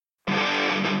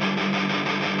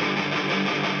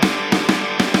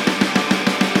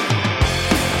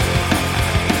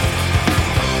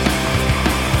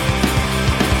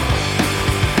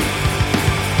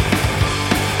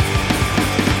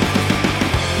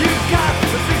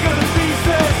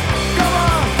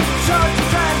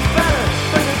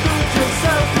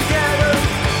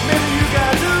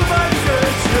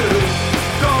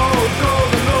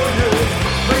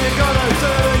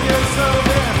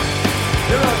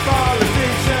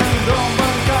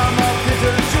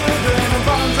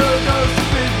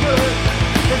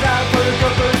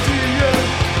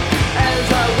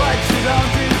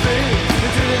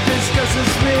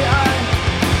discusses me. I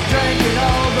drank in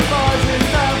all the bars in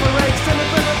town for rakes and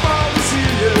for the ball to see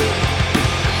you.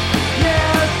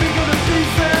 Yeah, think of the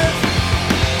pieces.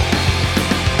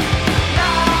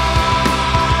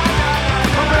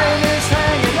 My brain is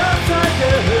hanging upside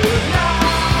down.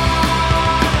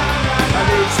 I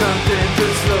need something to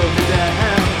slow me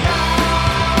down.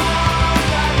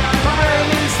 My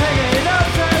brain is hanging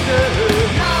upside down.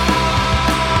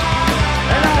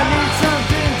 And I need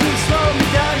something to slow me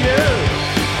down, yeah.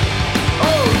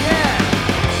 Oh yeah,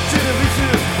 to the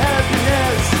pursuit of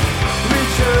happiness,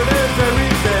 Richard is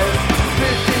very best.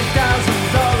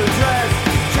 $50,000 dress,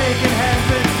 shaking hands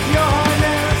with your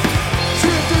highness.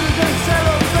 Shoot to the gun,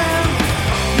 cellophane.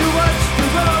 You watch the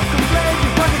world complain, you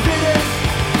fucking did it.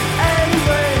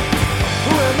 Anyway,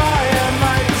 who am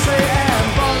I to say am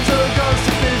Bonzo goes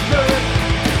to Pittsburgh,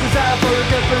 'cause I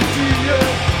forget the you.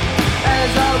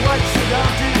 As I watch it on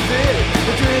TV,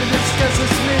 the dream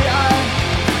discusses me. I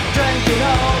drank in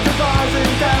all the bars in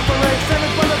town for rakes and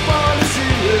for the ball to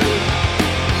see you.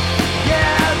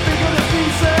 Yeah, think of the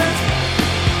pieces.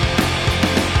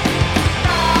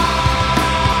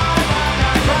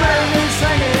 My brain is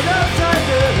hanging upside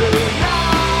down.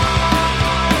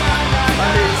 I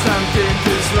need something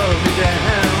to slow me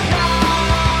down.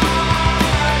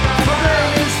 My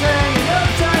brain is hanging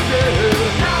upside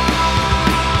down.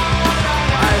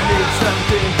 I need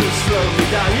something to slow me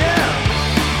down, yeah.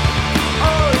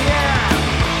 Oh yeah.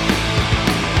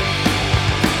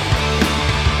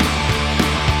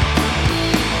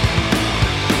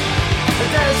 But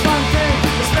there's one thing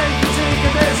that's made me think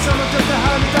of this. Someone took the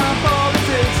hunt on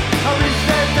politics. I wish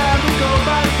that time would go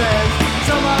by fast.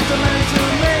 Someone to manage to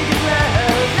make it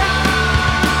last.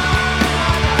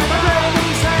 My brain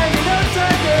is hanging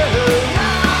upside down.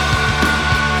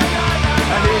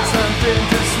 I need something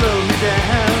to slow me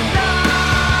down.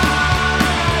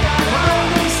 My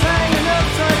brain is hanging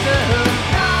upside down.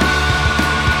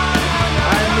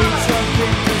 I need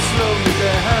something to slow me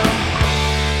down.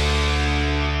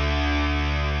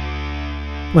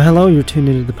 Well, hello, you're tuned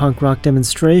into the punk rock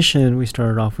demonstration. We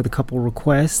started off with a couple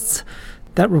requests.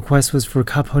 That request was for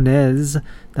Caponez.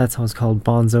 That song's called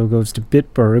Bonzo Goes to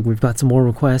Bitburg. We've got some more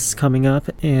requests coming up,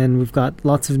 and we've got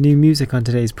lots of new music on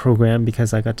today's program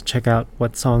because I got to check out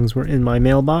what songs were in my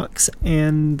mailbox,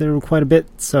 and there were quite a bit,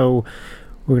 so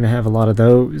we're going to have a lot of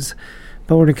those.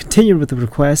 But we're going to continue with the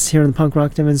requests here in the punk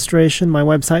rock demonstration. My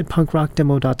website,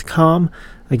 punkrockdemo.com.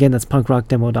 Again, that's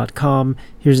punkrockdemo.com.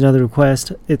 Here's another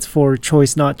request. It's for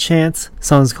Choice Not Chance. The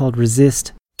song's called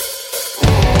Resist.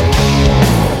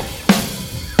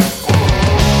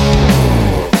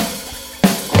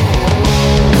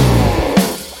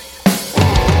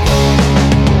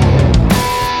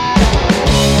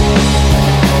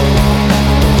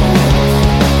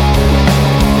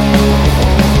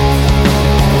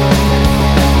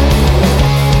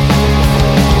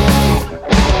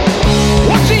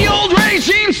 What's the old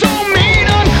regime so mean,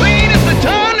 unclean? It's the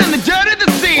turn and the dirt of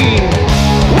the scene.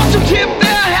 What's the tip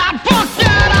their hat, fuck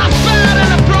down?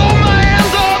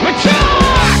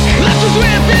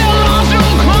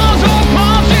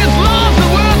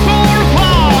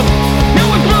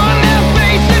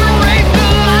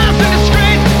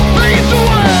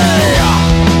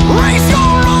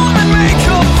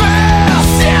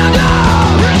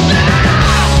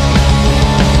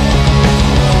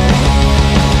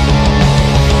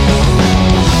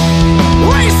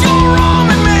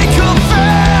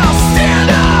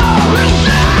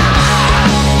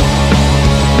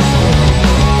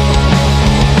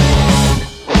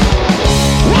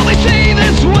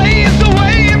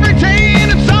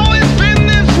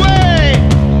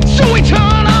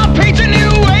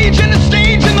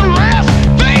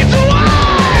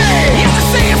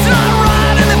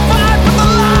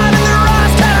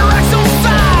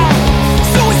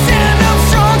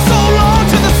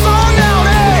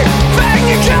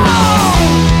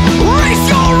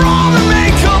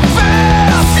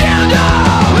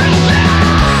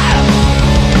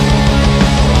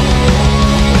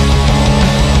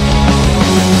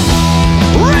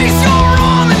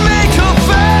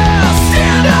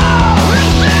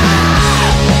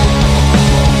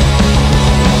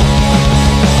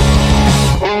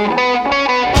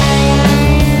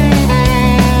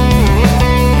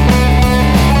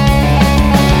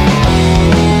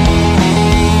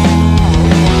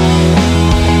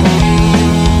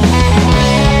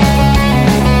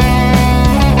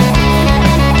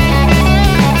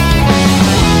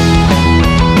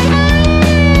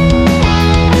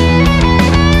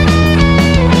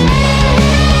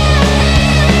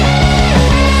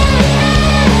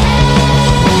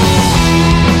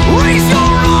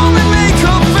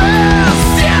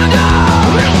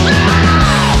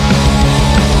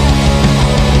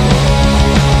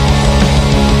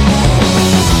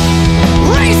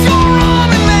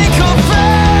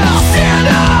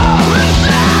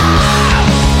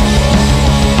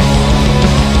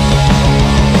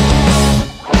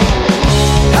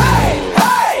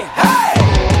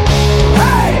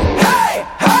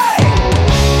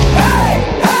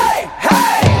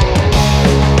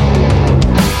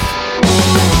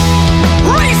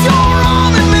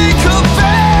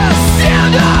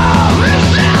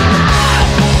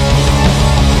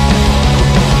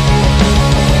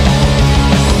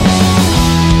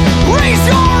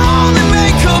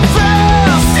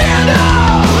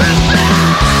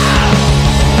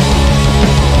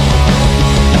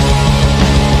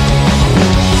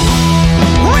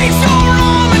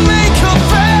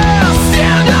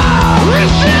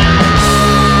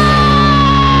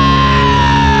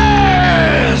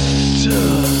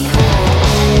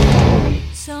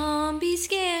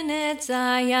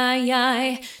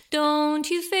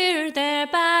 you fear their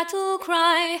battle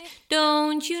cry?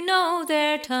 Don't you know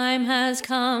their time has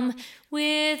come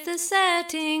with the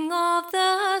setting of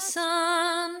the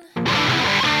sun?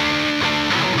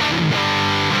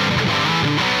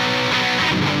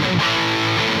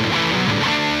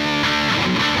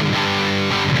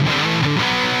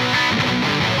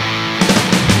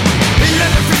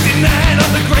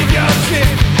 On the graveyard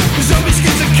shift, the zombie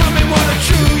skins are coming, wanna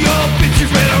chew your bitch, you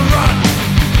better run.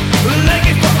 Leg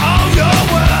it for all your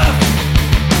worth.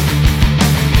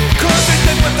 Cause they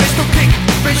think but they still kick,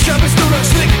 bitch shoving still look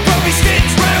slick. Zombie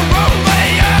skins will roll way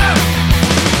up.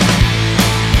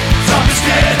 Zombie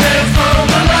skinheads from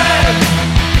the land.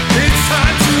 It's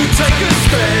time to take a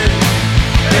stand.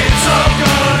 It's all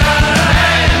gone out of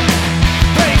hand.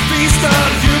 They feast on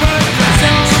human flesh.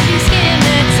 Zombie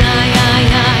skinheads, aye,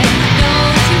 aye, aye.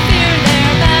 Don't you fear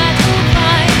their battle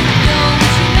cry? Don't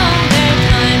you know their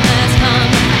time has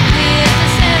come with the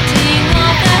setting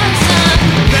of the sun?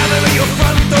 Now they're at your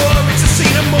front door, it's a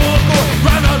scene of more gore.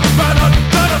 Run on,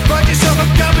 find yourself a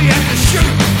gun, you have to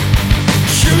shoot.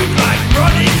 Shoot like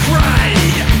Ronnie Cray.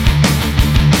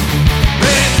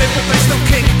 They're different, they still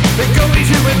kick. They go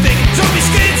easy with thing. Zombie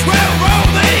skins will roll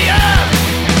me up.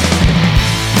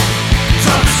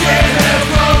 Some skinhead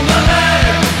from the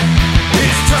land.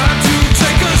 It's time to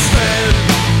take a stand.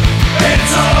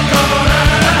 It's all gone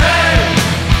out of hand.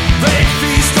 They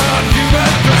feast on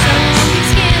human flesh. Zombie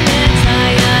skinheads,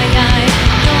 aye, aye, aye.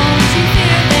 Don't you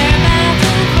fear their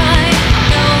battle cry?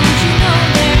 Don't you know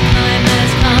their time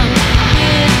has come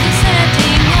with the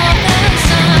setting of the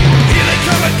sun? Here they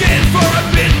come again for a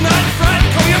midnight fright.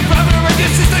 Call your brother and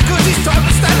your sister, cause it's time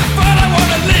to stand and fight. I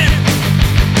wanna live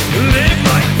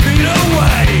like Peter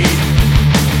Way.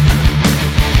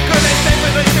 Cause they say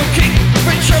when they still kick,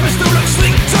 but showers still look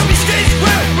slick. Zombie skins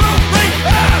will roll me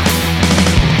up.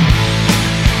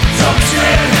 Zombie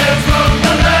skinhead from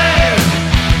the land.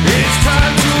 It's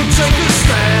time to take a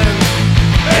stand.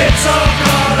 It's all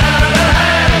gone out of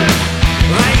hand.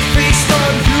 They feast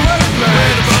on human flesh.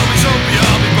 We're the Barbie zombie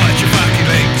army, bite your fucking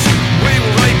legs. We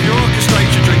will rape your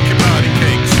orchestrate your drinking party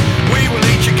kings. We will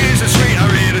eat your gears and sweet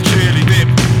our ear to cheerly dip.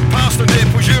 Past the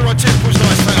nipples, you're on tipples,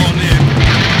 nice fat on the hip.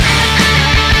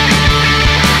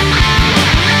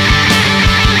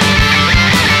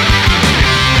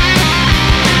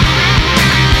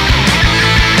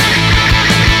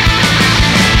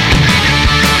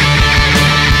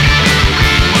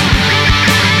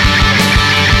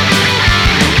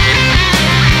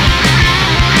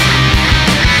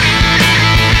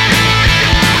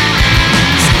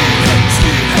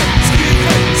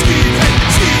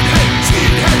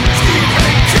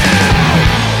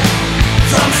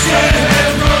 Some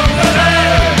skinhead from the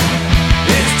land.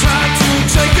 It's time to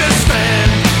take a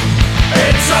stand.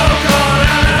 It's all gone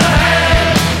out of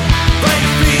hand. They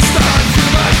feast on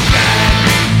human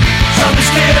flesh. Some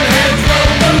skinhead from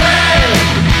the land.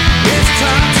 It's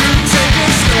time to take a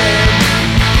stand.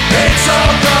 It's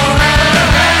all gone out of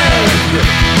hand.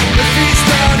 They feast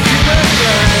on human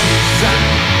flesh.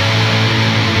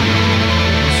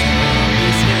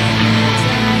 Zombie skinheads,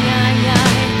 aye, aye,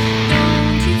 aye.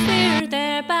 Don't you fear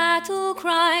their battle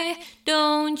cry?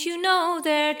 Don't you know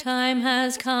their time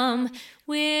has come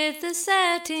with the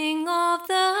setting of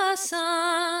the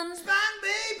sun? Bang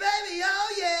me, baby, oh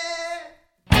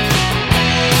yeah.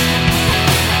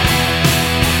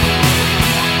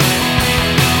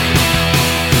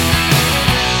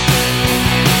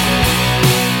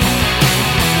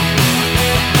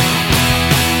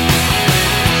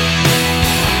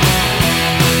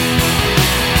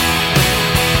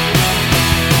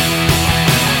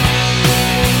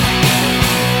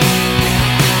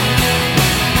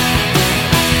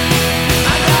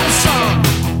 I got a song,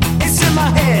 it's in my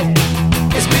head.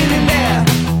 It's been in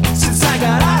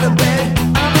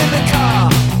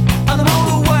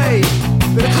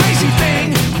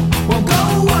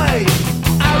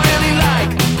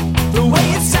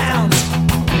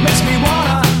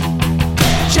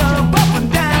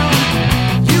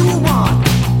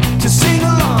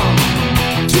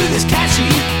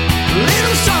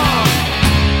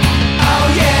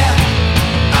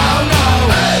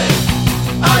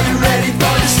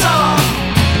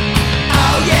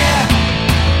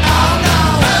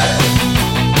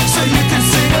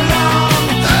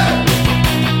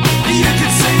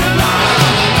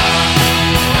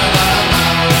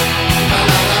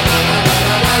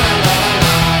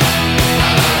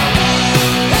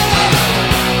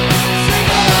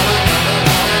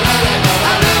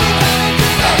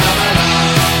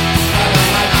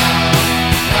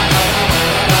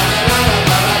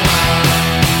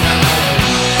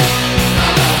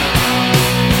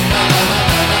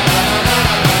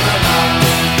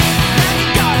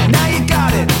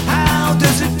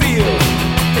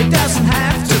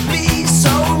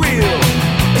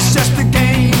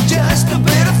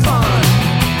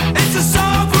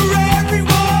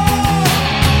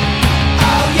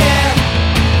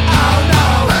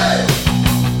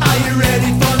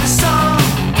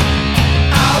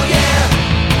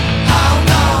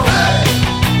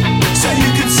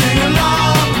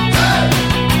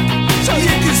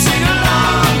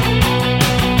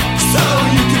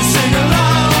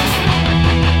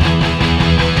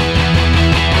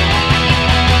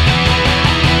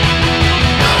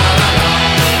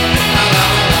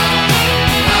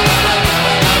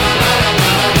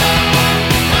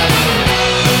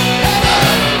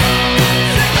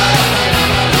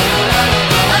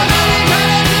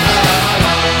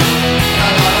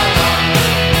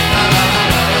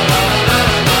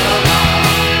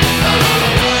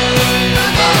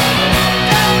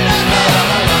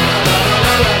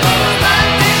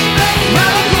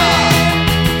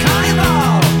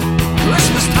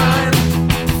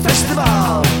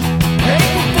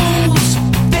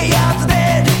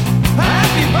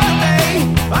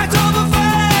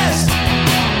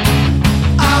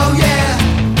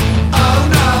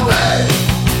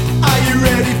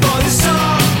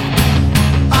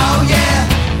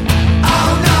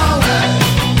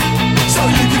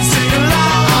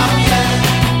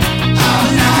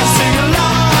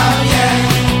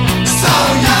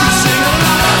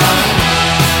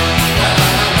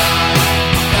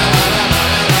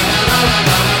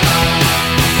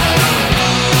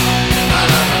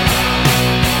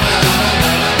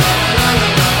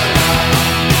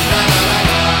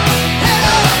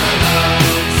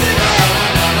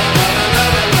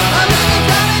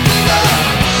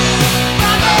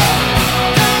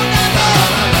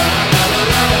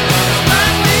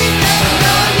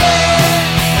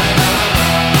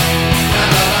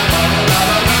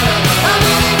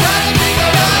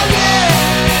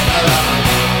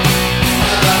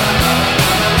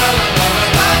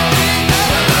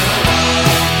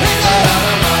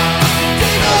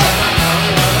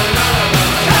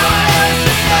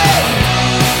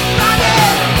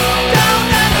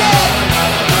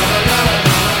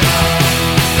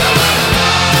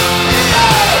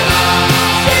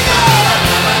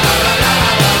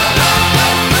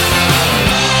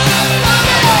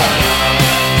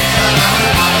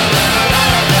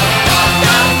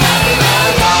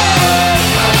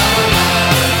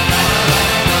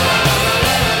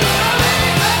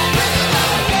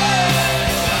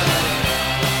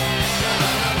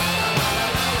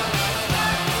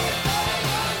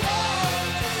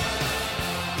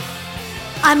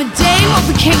I'm a dame of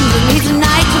the kingdom, he's a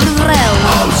knight of the realm.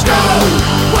 Old school,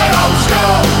 we're old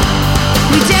school.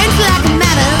 We don't lack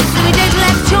manners and we don't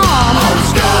lack charm. Old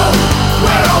school,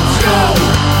 we're old school.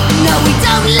 No, we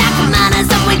don't lack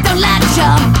manners and we don't lack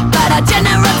charm, but our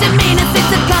general demeanor sets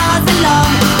the cars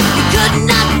along. You could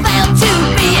not fail to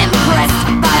be impressed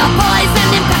by our poise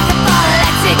and impeccable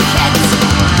etiquette.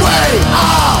 We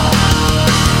are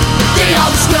the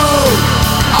old school,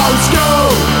 old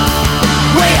school.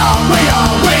 We are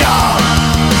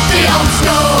the old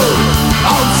school,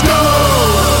 old school.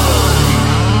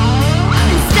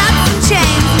 Studs and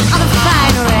chains are the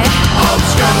finery. Old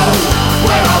school,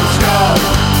 we're old school.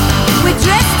 We're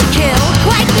dressed to kill,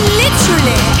 quite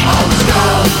literally. Old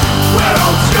school, we're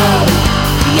old school.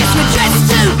 Yes, we're dressed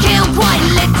to kill, quite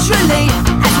literally,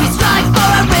 as we strive for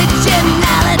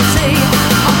originality.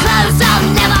 Our clothes are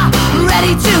never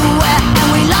ready to wear, and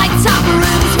we light up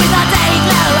rooms with our day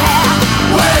glow hair.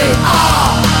 We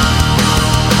are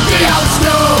the old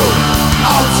school,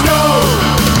 old school.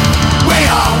 We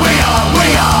are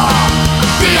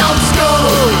the old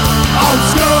school, old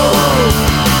school.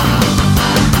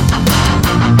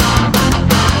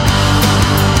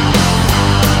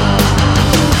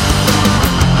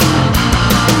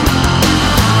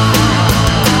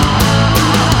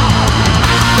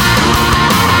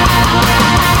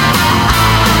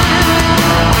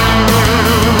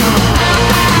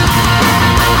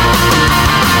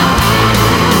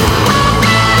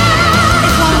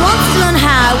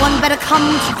 Come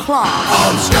to class.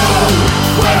 Old school,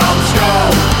 we're old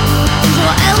school.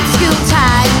 Your old school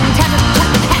time,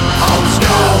 old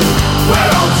school,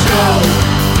 we're old school.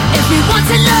 If you want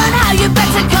to learn how, you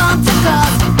better come to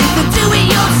class. You can do it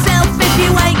yourself if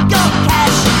you ain't got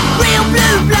cash. Real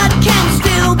blue blood can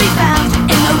still be found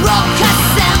in the rocker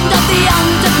sound of the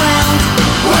underground.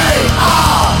 We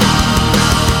are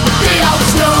the old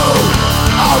school,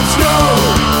 old school.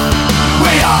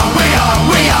 We are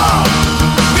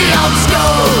the old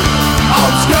school,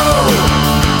 old school.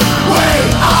 We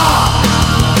are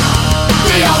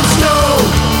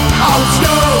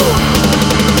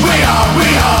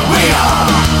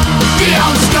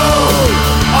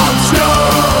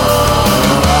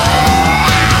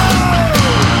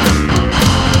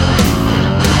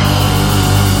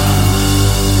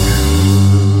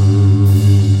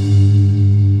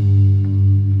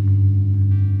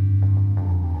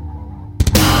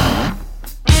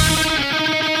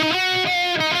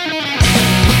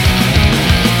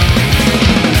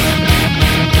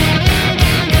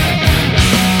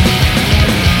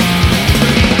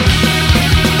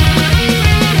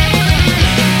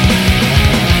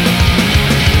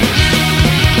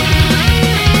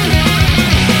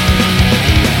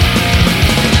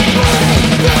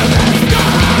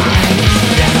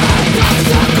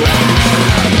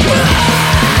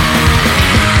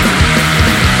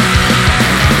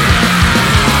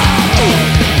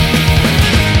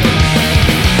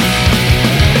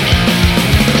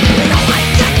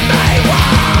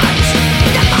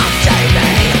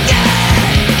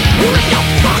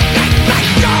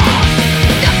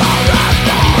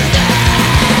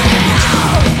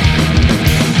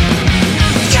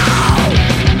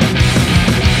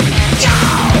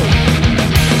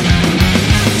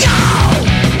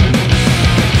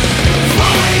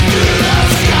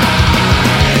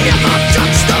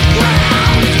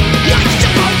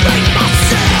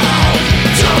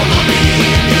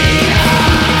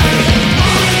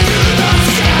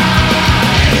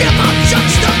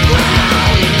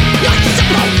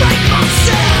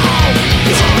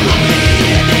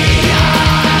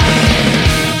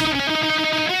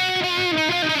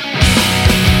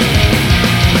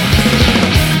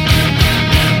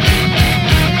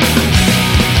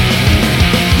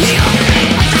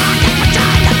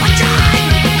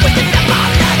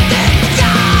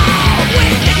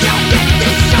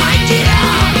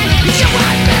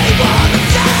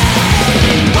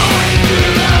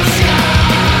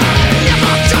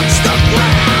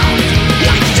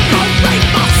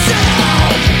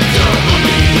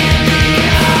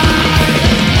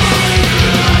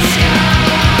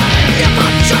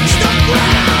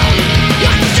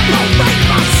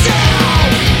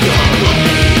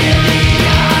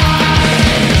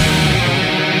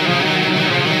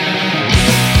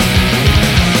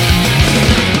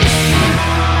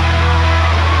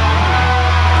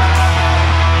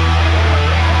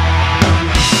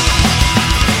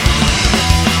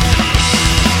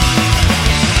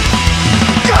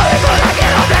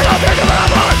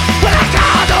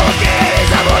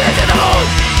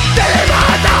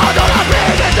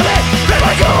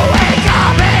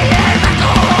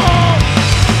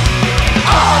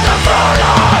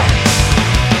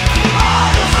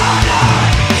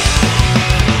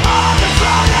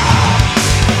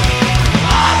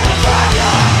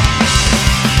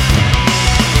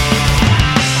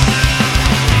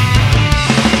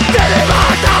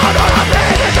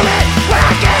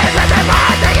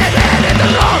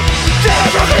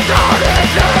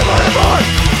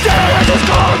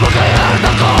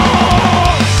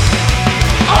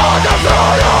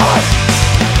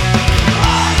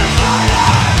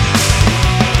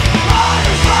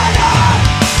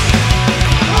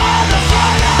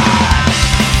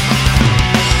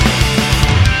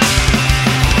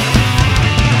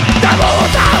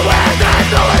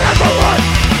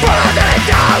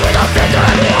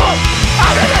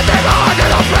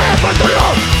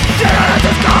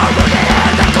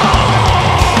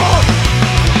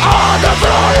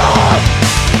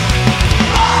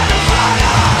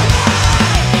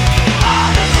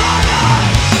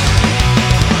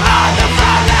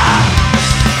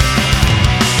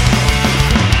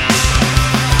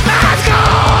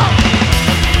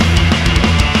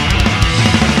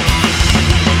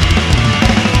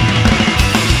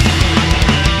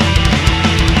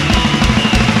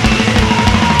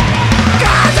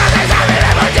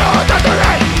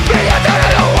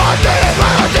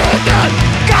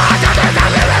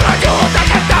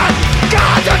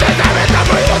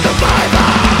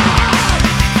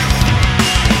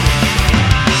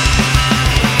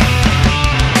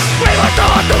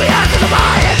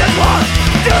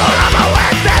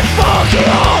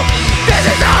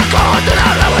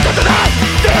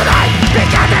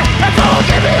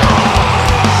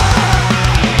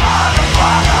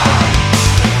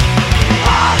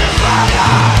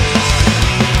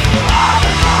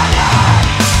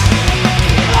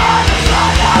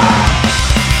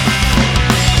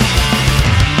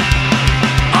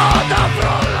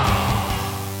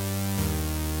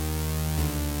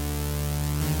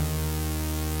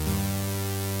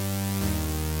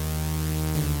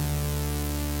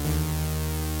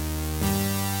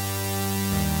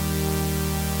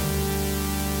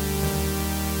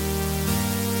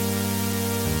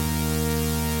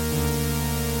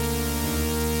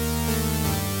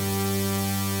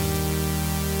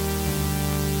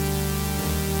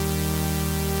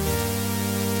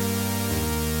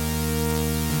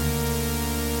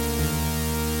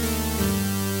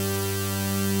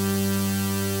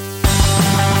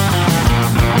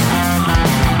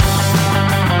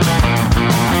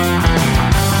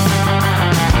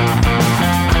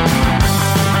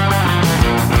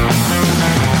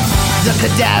The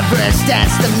cadavers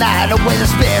dance the night away, the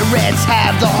spirits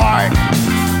have the heart.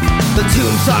 The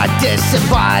tombs are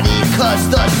disembodied, cause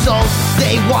the souls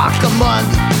they walk among.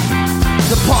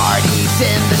 The parties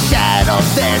in the shadows,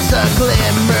 there's a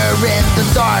glimmer in the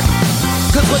dark.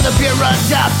 Cause when the beer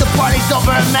runs out, the party's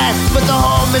over, man. But the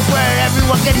home is where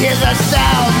everyone can hear the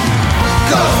sound.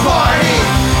 Ghost party,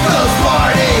 ghost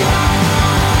party.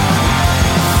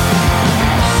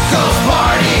 Ghost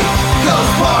party,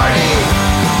 ghost party.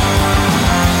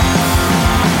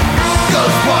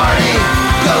 Ghost party,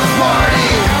 ghost party.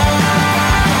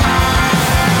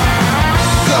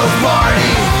 Ghost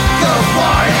party, ghost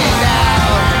party now.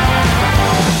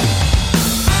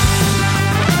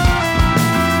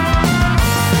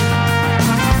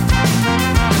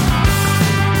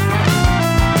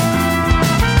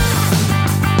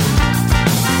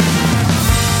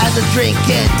 And the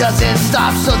drinking doesn't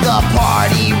stop, so the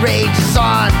party rages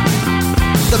on.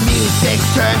 The music's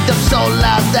turned up so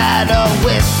loud that a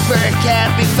whisper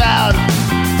can't be found.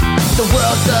 The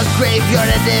world's a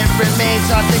graveyard and it remains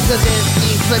haunted, cause it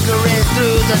keeps flickering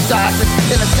through the darkness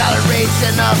in a race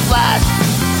in a flash.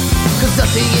 Cause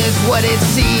nothing is what it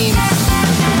seems.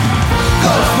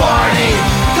 Ghost party,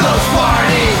 ghost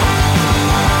party.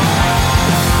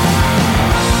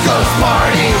 Ghost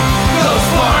party, ghost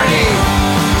party.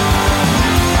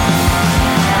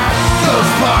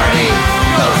 Ghost party,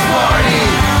 ghost party.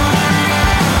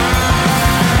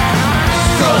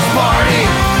 Ghost party,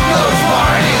 ghost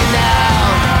party now.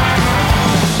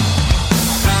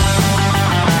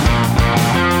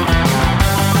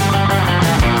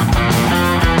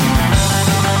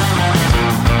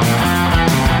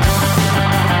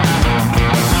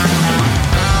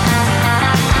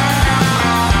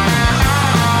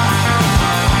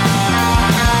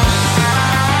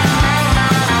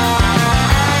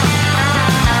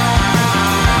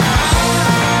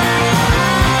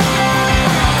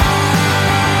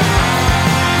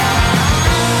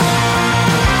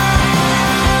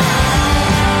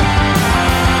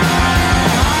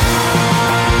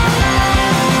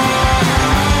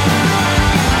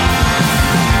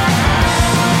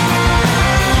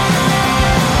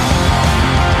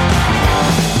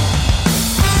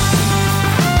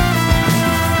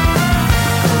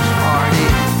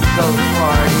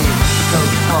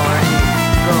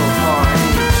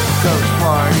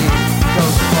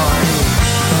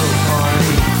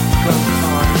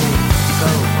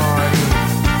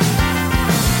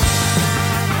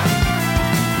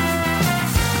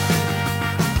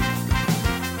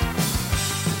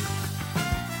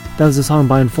 That was a song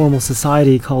by Informal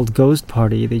Society called Ghost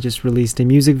Party. They just released a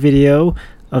music video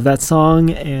of that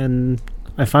song, and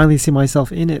I finally see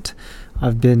myself in it.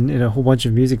 I've been in a whole bunch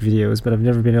of music videos, but I've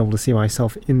never been able to see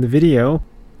myself in the video.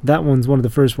 That one's one of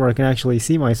the first where I can actually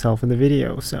see myself in the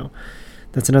video, so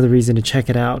that's another reason to check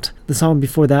it out. The song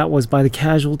before that was by The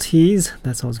Casualties.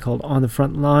 That song's called On the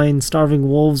Front Line. Starving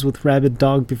Wolves with Rabid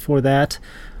Dog before that.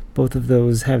 Both of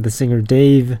those have the singer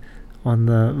Dave on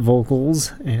the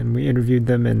vocals, and we interviewed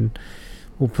them, and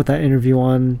we'll put that interview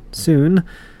on soon.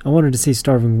 I wanted to see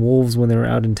Starving Wolves when they were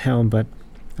out in town, but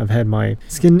I've had my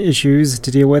skin issues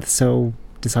to deal with, so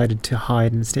decided to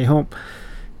hide and stay home.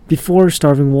 Before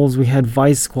Starving Wolves, we had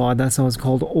Vice Squad. That song was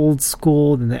called Old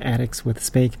School. Then the Addicts with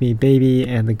Spank Me Baby,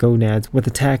 and the Gonads with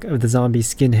Attack of the Zombie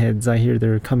Skinheads. I hear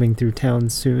they're coming through town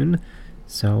soon,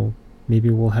 so maybe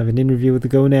we'll have an interview with the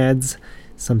Gonads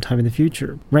sometime in the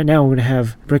future. Right now, we're going to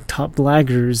have Bricktop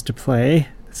Blaggers to play.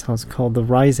 This song's called The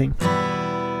Rising.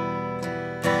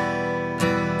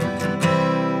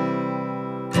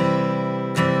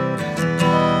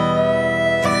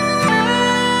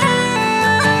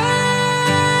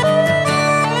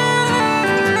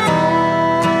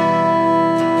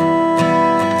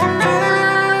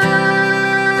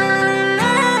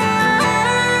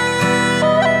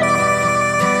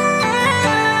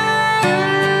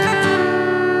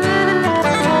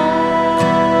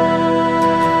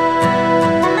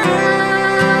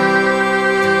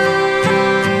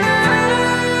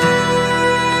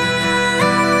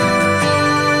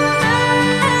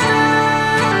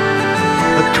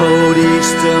 Cold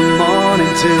Easter morning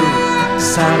too,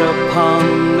 sat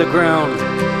upon the ground.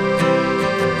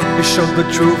 He showed the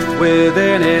truth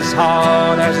within his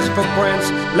heart as his footprints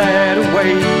led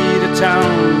away to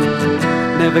town.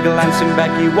 Never glancing back,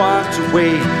 he walked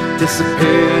away,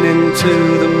 disappearing into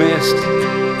the mist,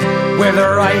 with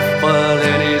a rifle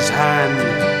in his hand,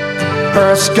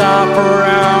 her scarf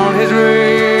around his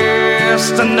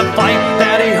wrist, and the fight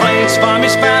that he hides from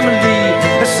his family,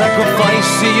 the sacrifice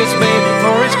he has made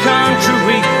for his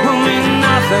country will mean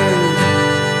nothing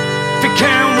if he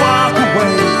can't walk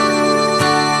away.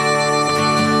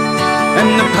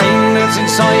 And the pain that's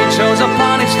inside shows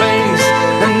upon his face,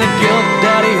 and the guilt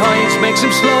that he hides makes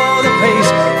him slow the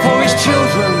pace for his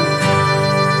children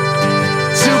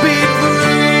to be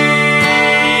free.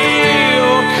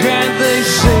 Or can't they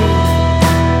see?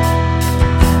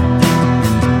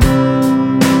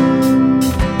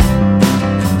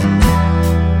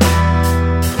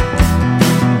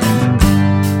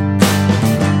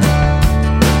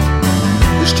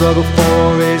 Struggle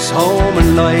for his home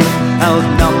and life,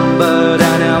 outnumbered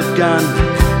and outgunned.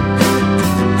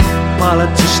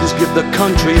 Politicians give the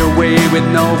country away with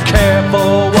no care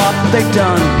for what they've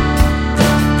done.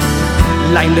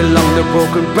 Lined along the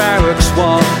broken barracks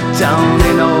wall, down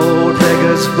in old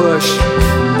Beggar's Bush,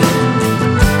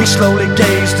 he slowly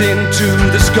gazed into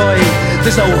the sky.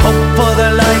 There's no hope for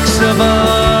the likes of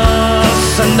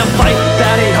us, and the fight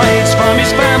that he hides from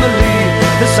his family,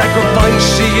 the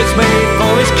sacrifice he has made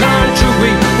for his country,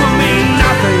 will mean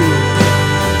nothing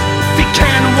if he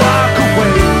can't walk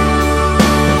away.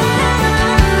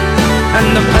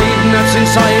 And the pain that's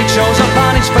inside shows up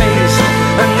on his face,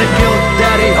 and the guilt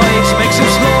that he hides makes him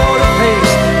slow the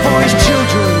pace for his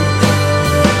children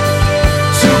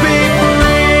to be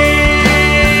free.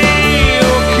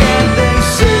 Or can they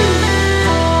see?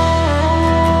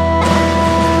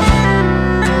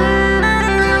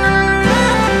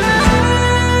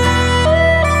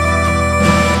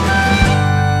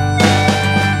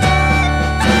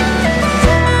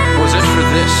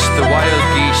 The wild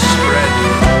geese spread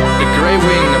the grey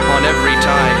wing upon every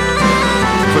tide.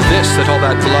 For this that all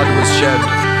that blood was shed,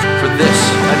 for this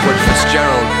Edward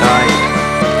Fitzgerald died.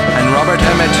 And Robert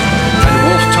Emmet and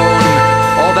Wolfe Tone,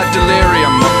 all that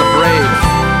delirium of the brave.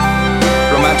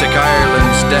 Romantic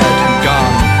Ireland's dead and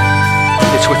gone,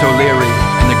 it's with O'Leary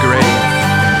in the grave.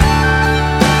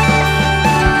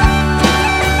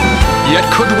 Yet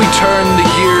could we turn the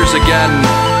years again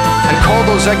and call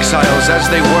those exiles as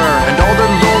they were, and all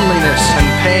their loneliness and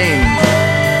pain,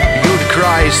 you'd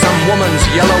cry some woman's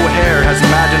yellow hair has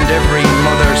maddened every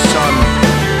mother's son.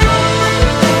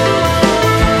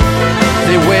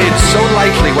 They weighed so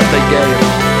lightly what they gave,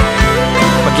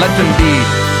 but let them be,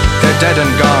 they're dead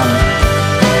and gone.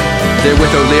 They're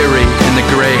with O'Leary in the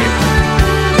grave.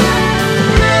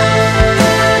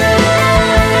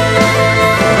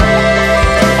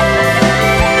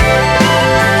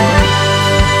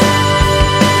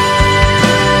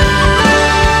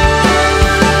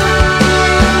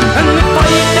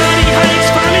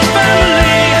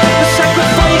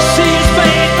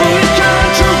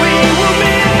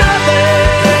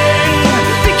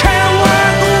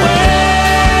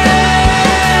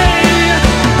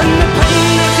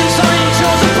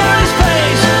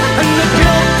 And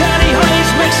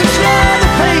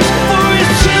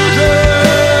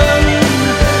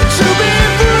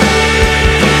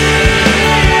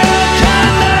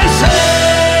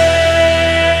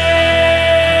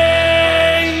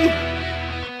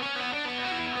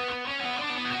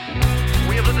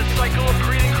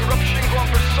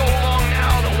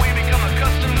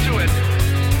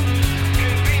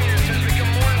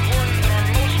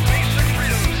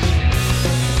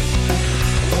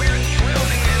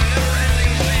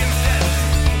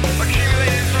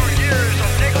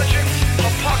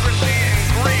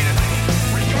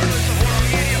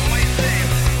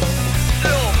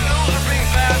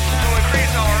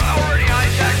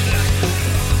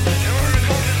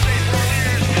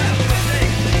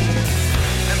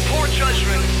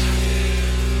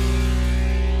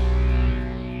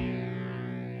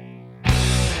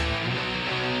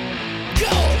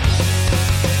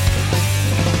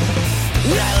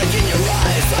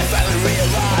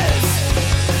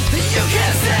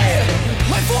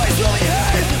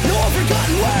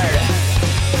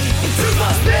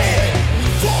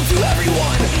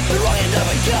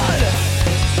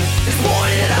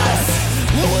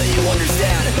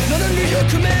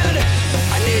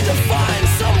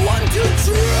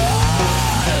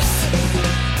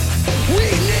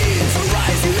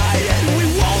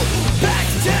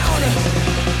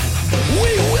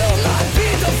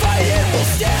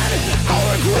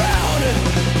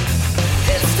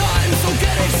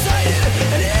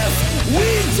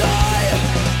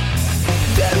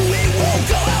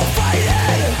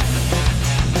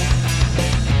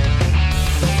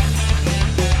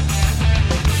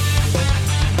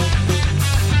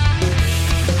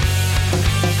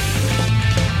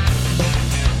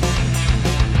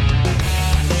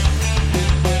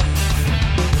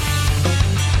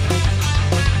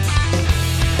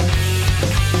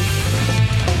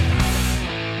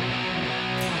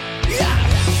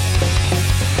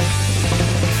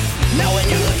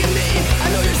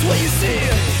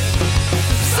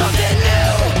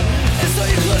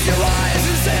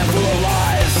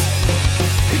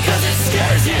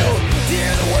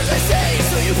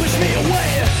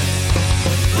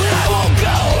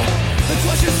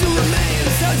wishes still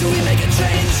remains. How do we make a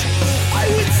change? I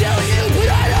would tell you, but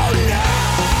I don't know.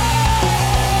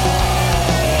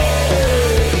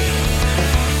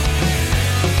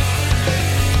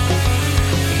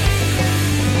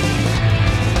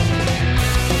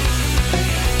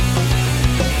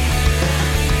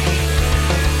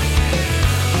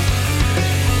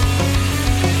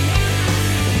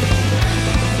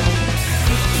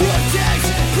 Protect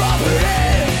property,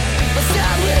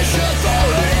 establish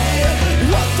authority.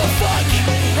 What the fuck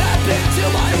happened to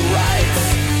my rights?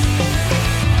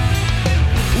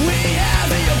 We have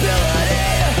the ability,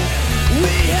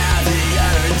 we have the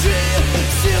energy.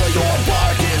 Still your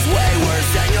bark is way worse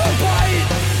than your bite.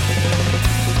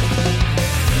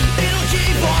 It'll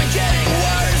keep on getting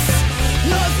worse.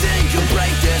 Nothing can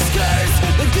break this curse.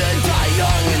 The good die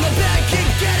young and the bad keep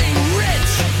getting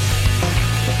rich.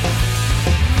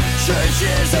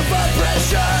 Churches of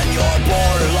oppression, your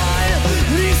borderline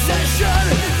recession.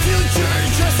 Future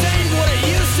just ain't what it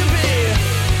used to be.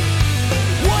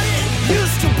 What it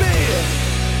used to be.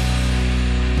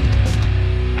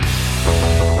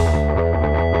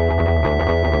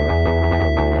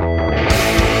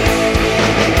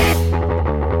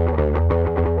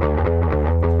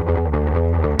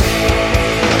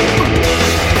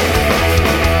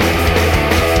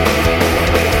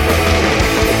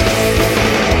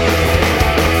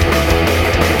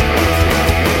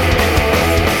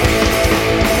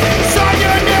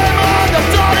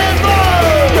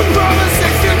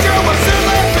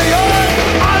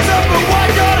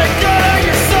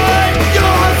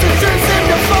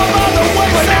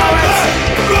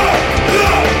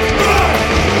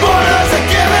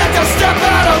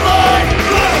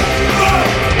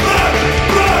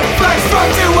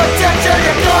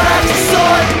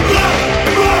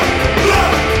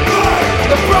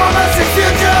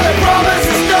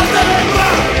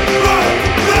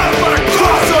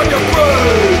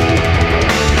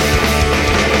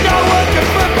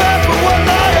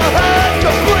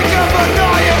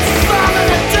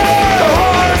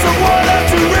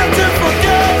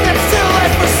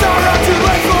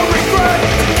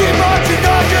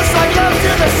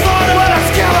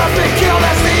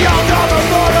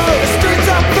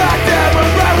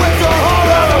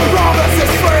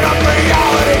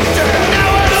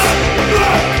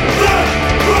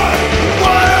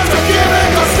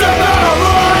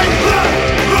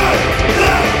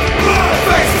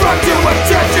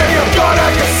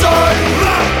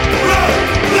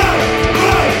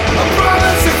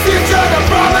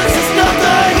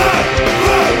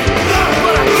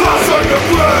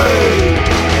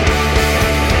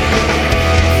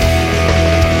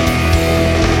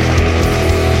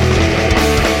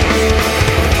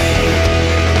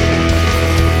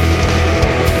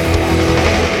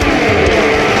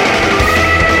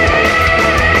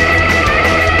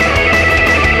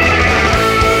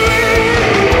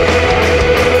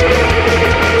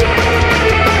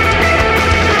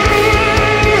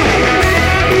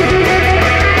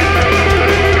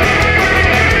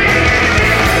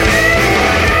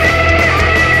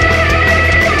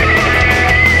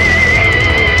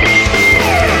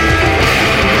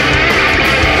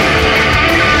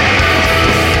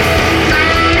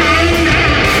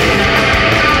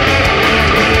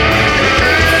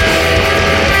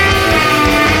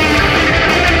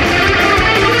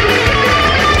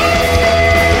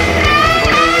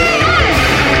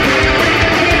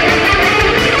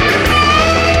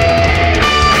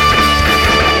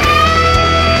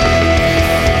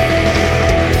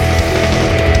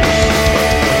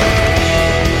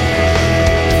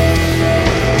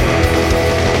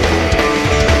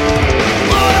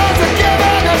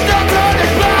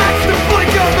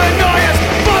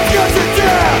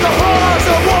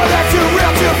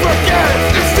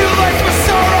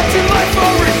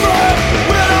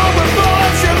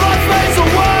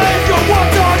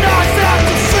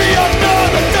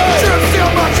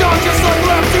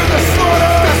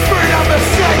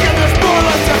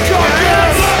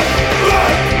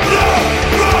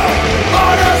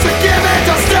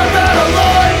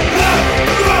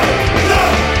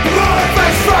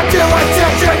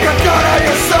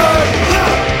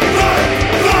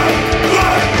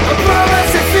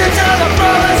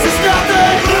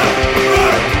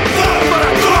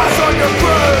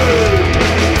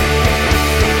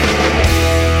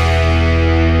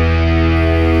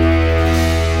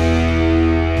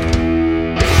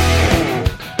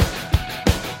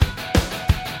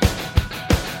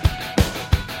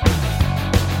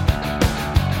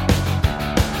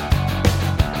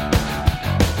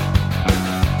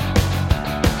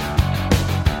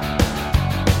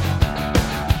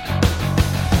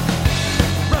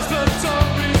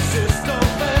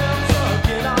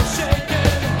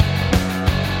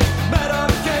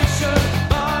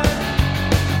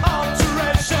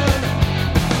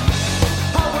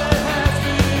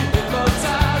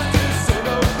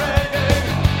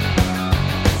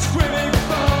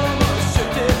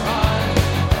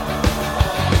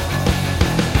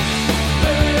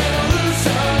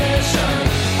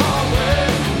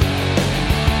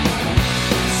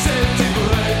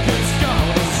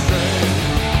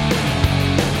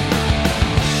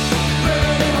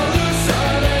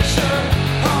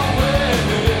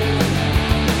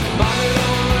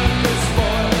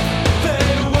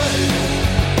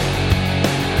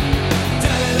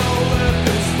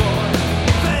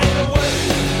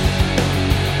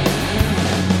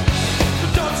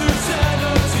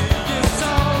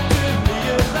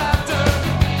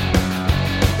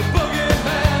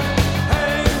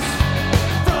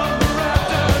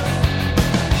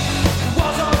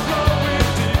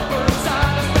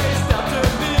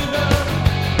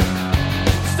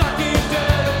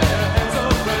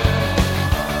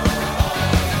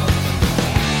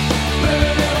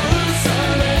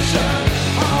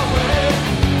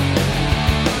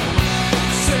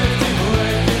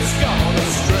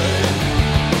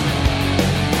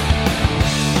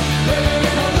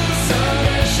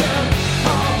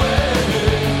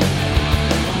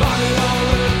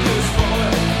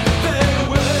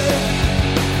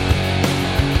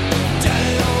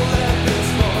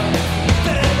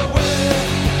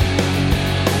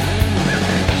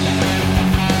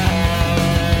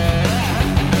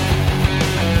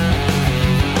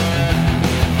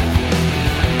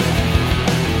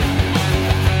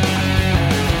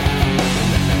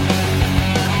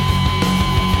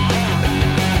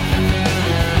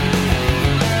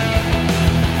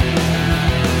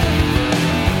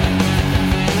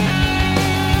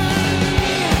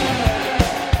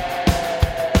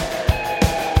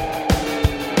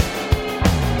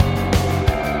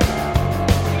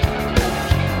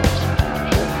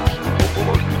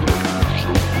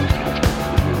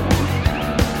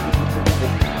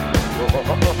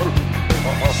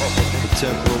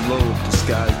 loaf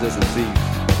disguised as a thief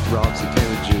robs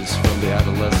appendages from the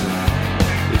adolescent.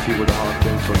 If he were to haunt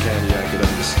them for candy, I could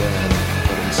understand,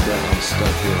 but instead I'm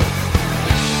stuck here.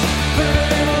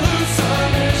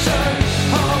 Hallucination,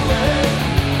 hallway.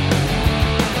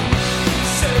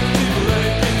 Safety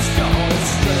blankets gone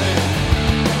astray.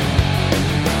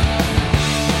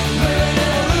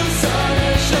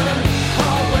 Hallucination,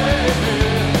 hallway.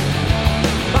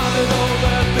 I don't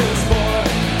let this boy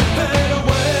fade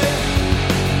away.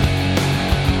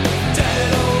 Daddy,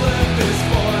 don't let this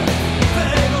boy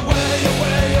fade away,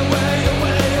 away, away,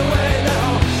 away, away now.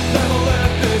 Never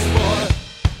let this boy.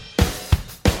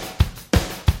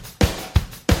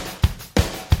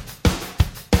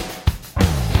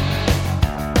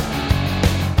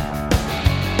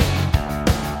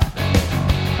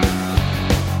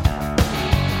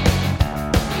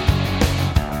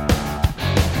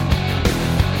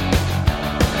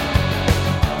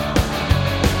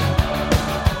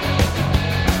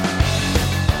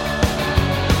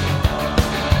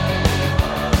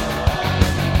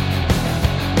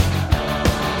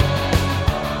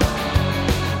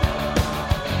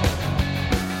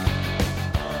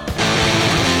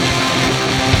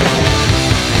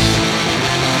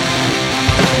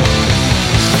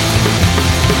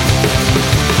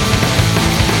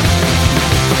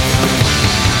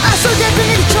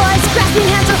 Grasping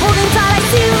hands are holding tight. I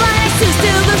see you line, I see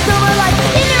still there's no more life.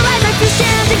 In your eyes, I feel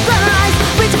standing, glamorized.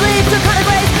 Wait to believe, so kind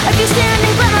of brave. I feel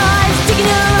standing, glamorized, digging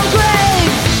your own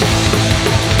grave.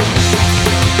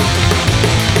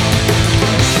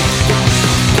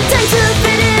 Time to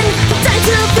fit in, time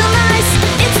to feel nice.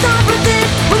 It's not worth it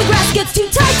when the grass gets too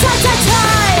tight, tight, tight,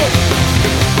 tight.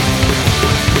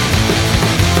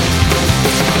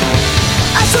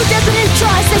 I saw definite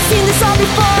choice, I've seen this all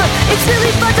before. It's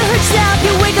really fun to hurt yourself.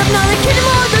 You wake up not a kid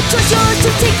anymore. The choice yours to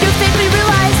take your fate. We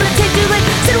realize when it takes too late.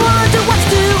 Sit and wonder what to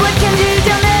do, what can do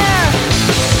down there.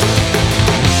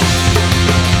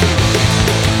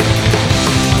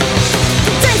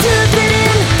 Time to fit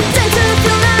in, time to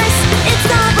feel nice. It's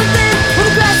not worth it when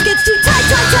the grass gets too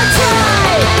tight, tight, tight, tight.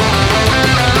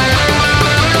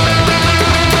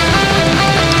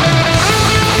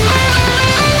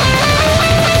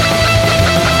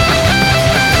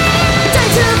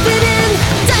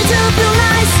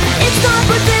 It's not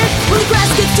worth it when the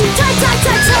grass gets too tight, tight,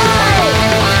 tight,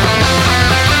 tight.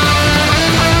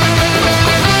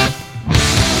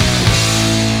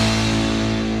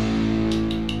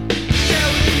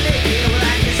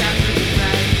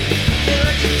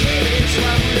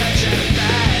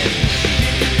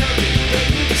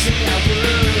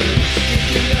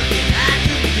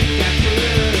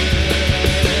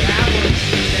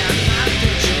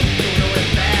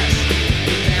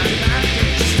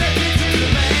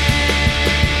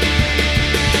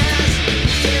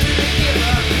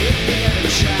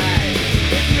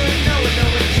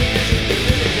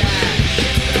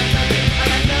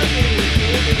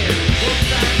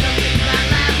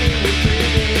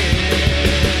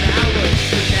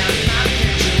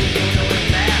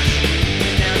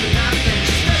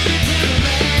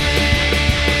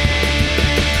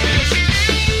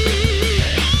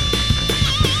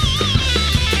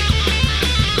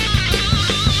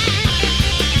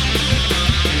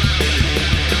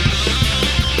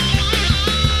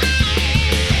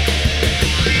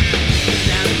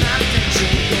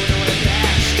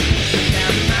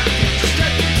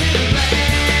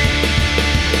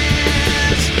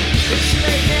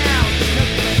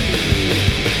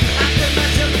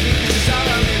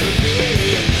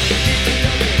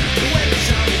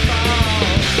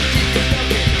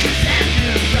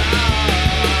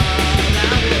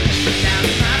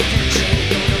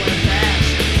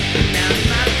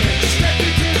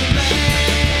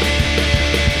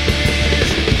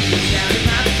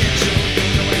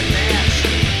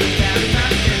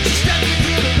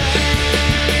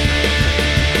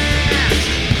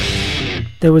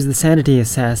 There was the Sanity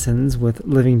Assassins with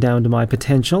Living Down to My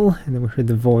Potential, and then we heard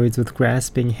the Voids with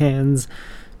Grasping Hands.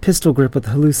 Pistol Grip with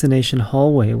Hallucination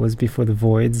Hallway was before the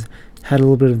Voids. Had a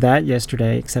little bit of that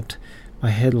yesterday, except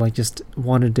my head just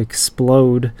wanted to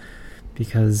explode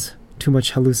because too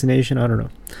much hallucination, I don't know.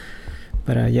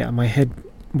 But yeah, my head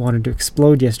wanted to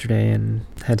explode yesterday and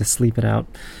had to sleep it out.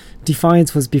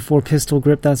 Defiance was before Pistol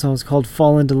Grip, that song was called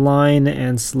Fall Into Line,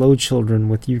 and Slow Children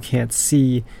with You Can't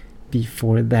See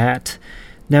before that.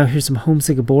 Now here's some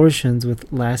Homesick Abortions with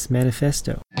Last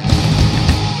Manifesto.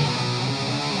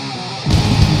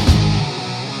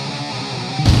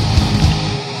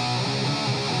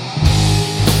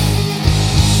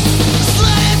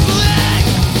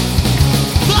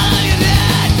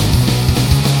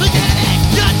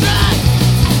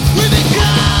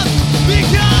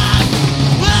 Because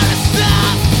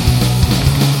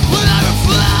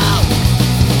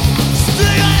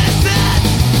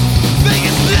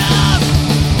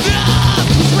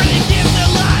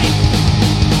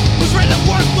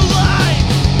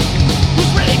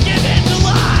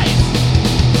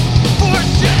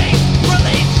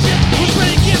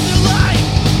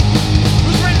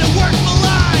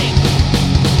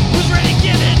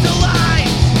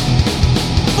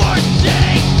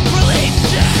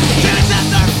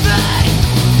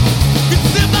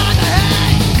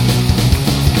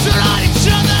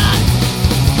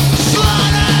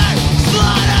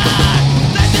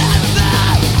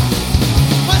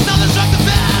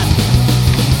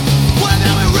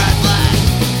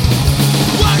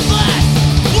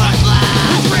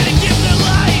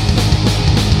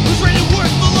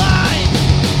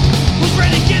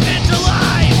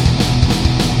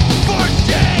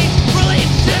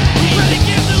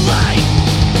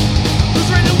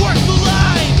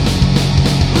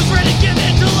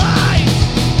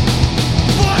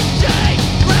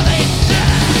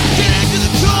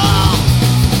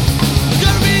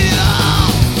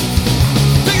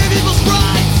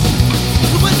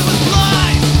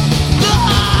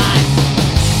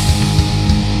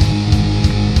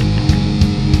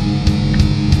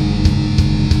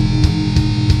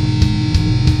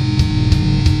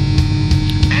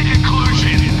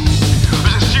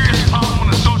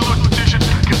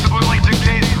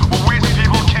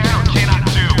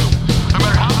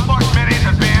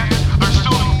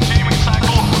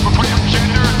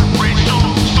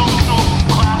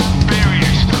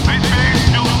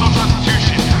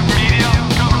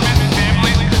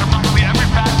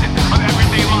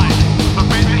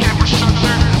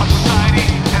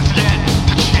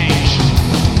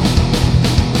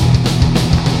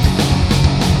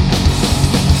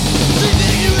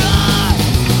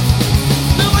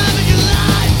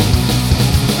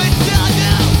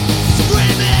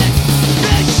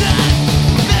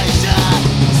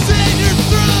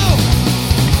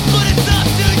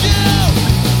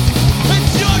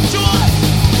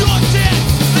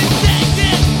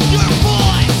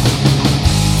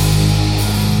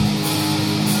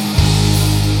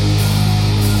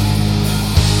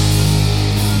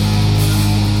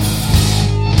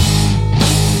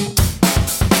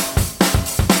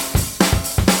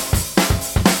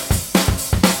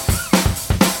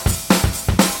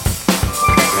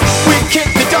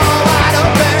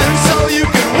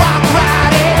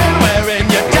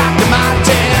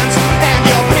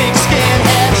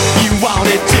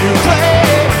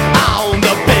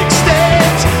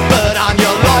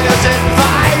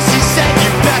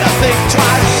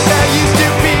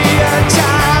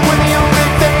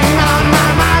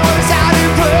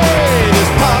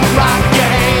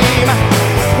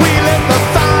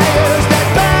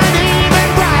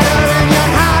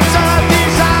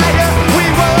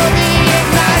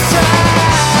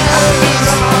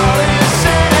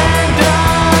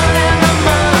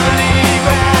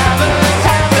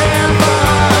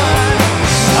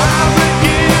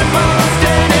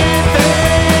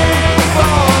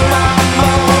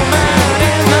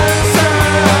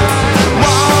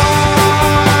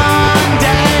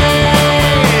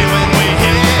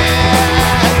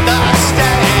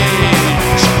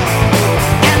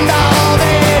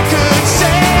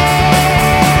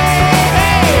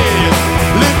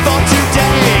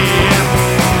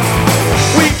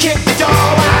door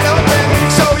wide open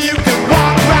so you can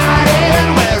walk right in,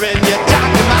 wearing your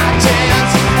Dr.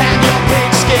 Martens and your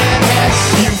pigskin head.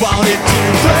 You wanted to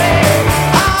play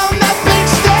on the big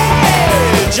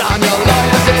stage. On your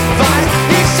lawyer's advice,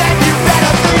 he said you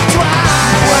better think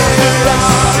twice. When the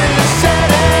road is said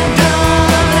and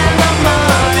done and the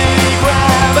money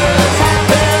grabbers have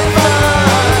their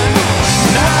fun,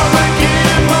 now we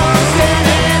give most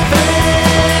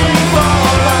anything for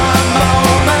a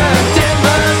moment in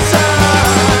the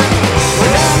sun.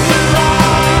 When after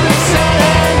all is said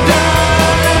and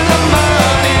done and the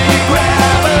money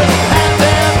grabbers have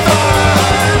their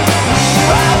fun,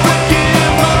 I would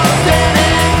give most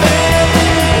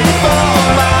anything for a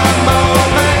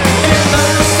moment in the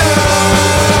sun.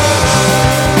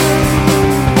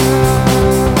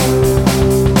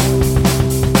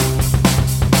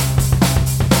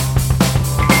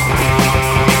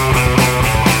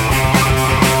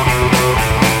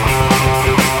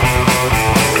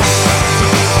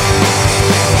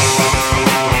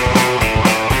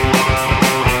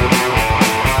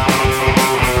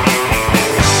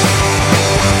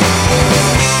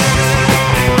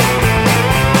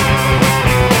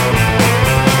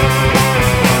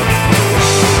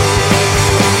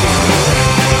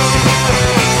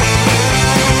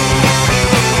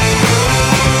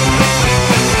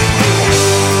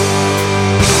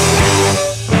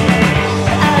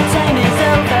 Our time is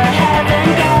over,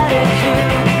 haven't got a clue.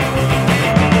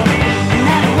 And I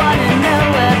wanna know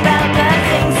about the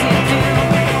things you do.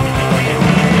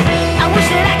 I wish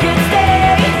that I could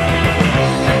stay,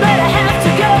 but I have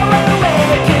to go away,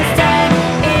 'cause time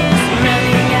is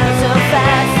running out so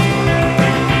fast.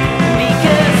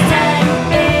 Because time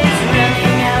is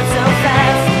running out so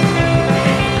fast.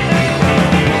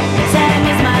 Time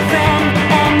is my friend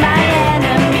and my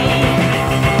enemy.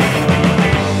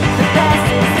 The past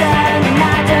is done and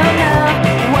I don't know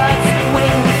what's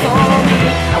waiting for me.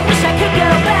 I wish I could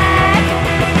go back,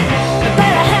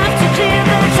 but I have to clear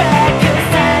the track, 'cause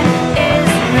time is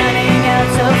running out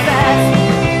so fast.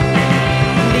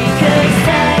 Because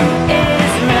time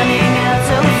is running out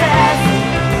so fast.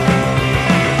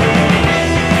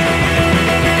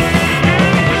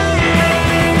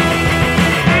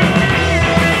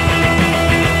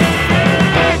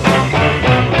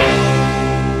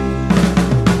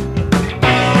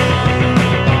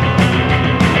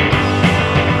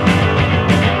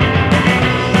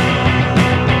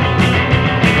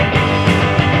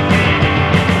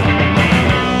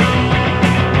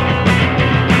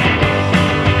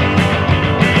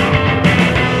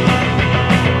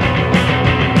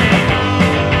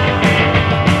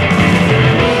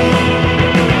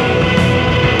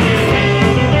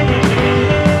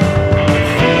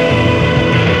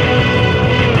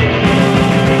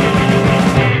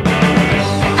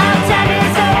 Our time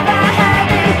is over,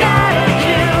 haven't got a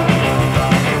clue.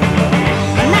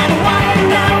 And I wanna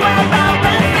know about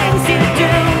the things you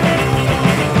do.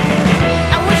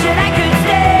 I wish that I could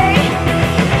stay,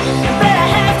 but I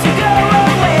have to go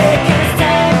away, 'cause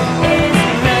time is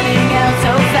running out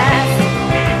so fast.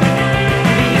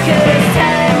 Because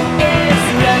time is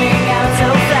running out so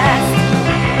fast.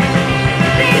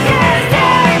 Because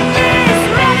time is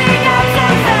running out so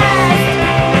fast.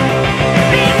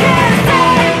 Because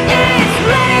time is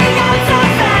running out so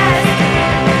fast.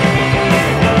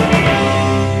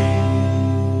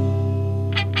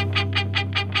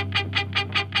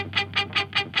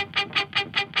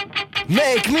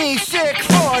 Make me sick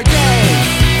for days.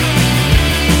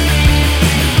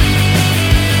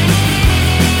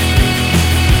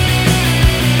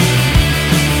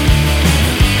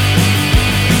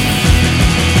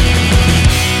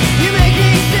 You make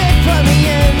me sick, put me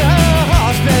in the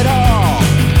hospital.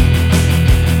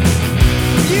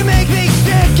 You make me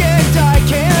sick and I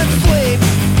can't sleep.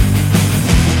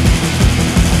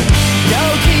 No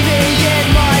TV in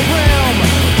my room,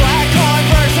 black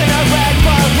Converse and a red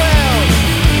balloon.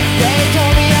 They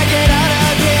told me I'd get out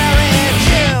of here in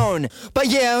June, but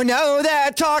you know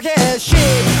that talk is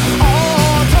cheap.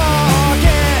 All talk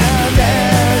and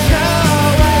there's no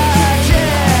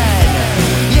action.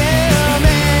 You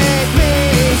make me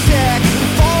sick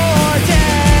for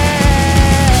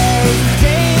days.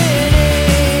 They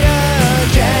need a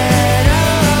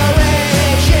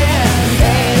generation,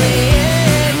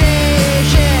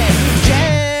 alienation,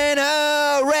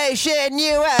 generation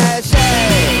USA.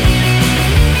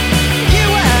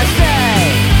 USA,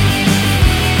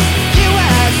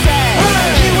 USA,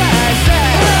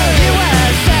 USA.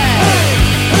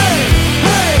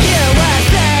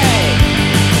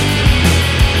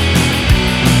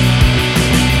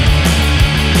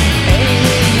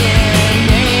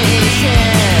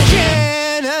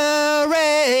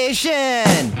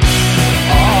 generation.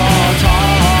 All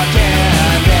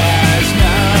talking, there's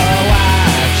no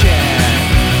action.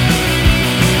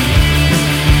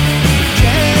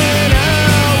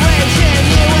 Generation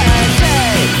USA,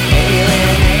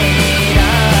 alienate a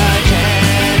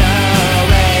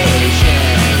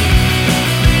generation.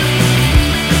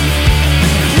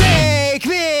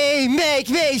 Make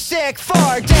me sick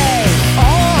for days.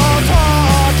 All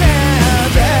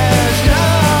talking, there's no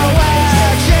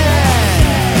action.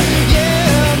 You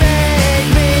make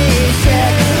me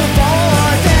sick for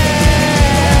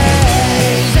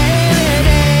days.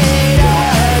 Alienate a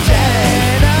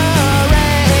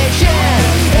generation.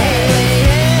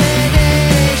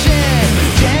 Alienation,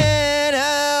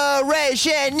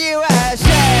 generation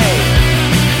USA.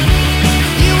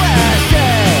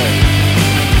 USA.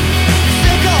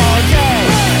 Sick all day.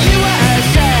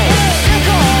 USA. Sick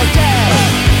all day.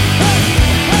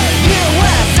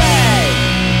 USA.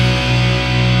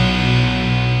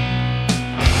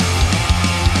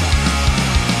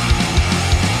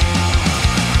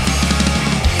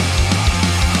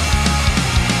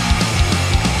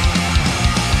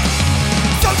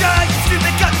 Soldier, you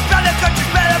stupid guts, run the country,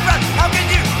 better run. How can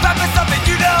you run for something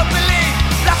you don't believe?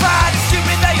 Laugh at it's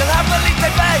stupid that you'll have belief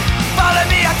they pay. Follow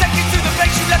me, I'll take you to the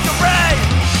place you left your brain.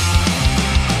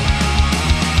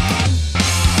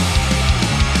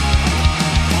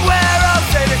 We're all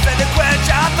sailors and the quench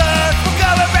our thirst. We'll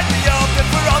go and rent the open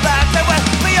for all that they went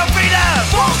for your freedom.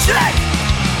 Bullshit!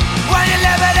 When you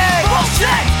live in it,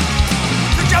 bullshit!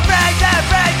 Put your brain dead,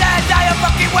 now you're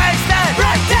fucking wasted.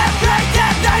 Break dead,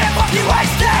 now you're fucking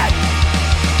wasted.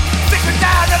 6 feet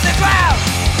down on the ground.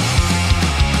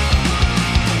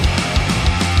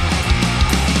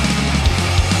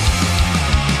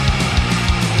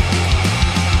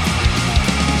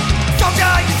 Soldier,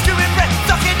 you stupid prick,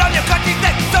 sucking on your country's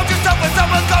neck. Soldier, when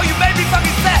someone go, you made me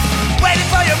fucking set. Waiting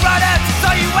for your runner to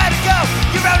tell you where to go.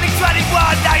 You're only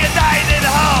 21, now you're dying in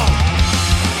a hole.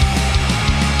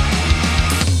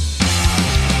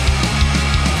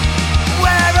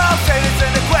 We're all sailors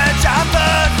in the quench our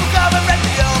thirst. We'll go and rent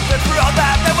the open for all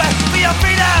that they went for your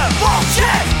freedom.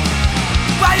 Bullshit!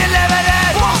 Why you living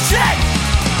in? Bullshit!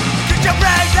 Could you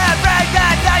break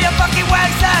that, now you're fucking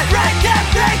wasted. Break that,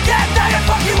 now you're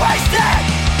fucking wasted.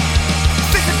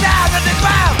 Fix it down on the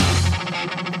ground.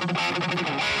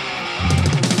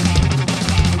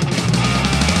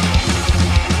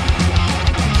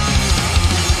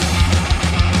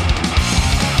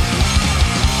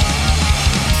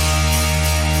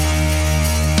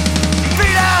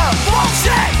 Freedom!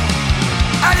 Bullshit!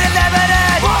 And you're living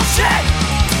in? Bullshit!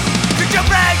 Could you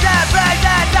break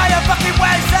that, now you're fucking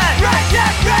wasted. Break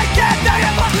that, now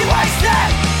you're fucking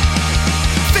wasted.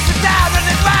 Fix it down on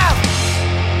the ground.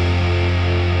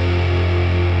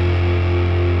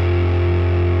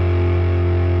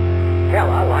 Hell,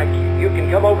 I like you. You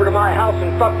can come over to my house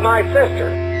and fuck my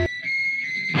sister.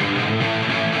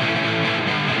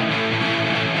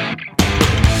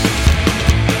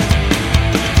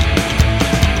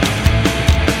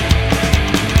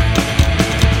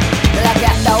 Look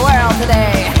at the world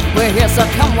today, we're here so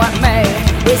come what may.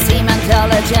 We seem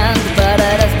intelligent, but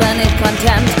it is beneath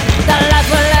contempt. The life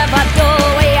we'll ever do,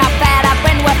 we are fed up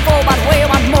and we're full, but we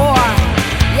want more.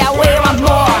 Yeah, we want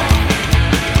more.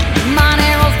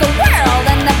 Money rules the world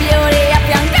and the beauty of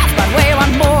young girls, but we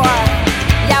want more.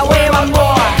 Yeah, we want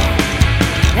more.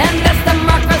 And this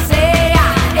democracy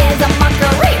is a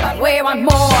mockery, but we want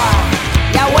more.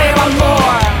 Yeah, we want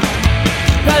more.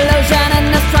 Pollution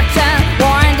and destruction,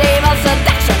 war and evil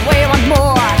seduction, we want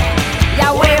more.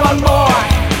 Yeah, we want more.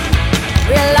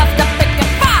 We love to pick a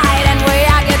fight and we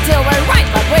argue till we're right,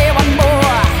 but we want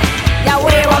more. Yeah,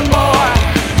 we want more.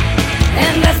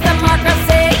 And this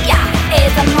democracy, yeah,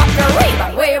 is a mockery,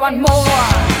 but we want more.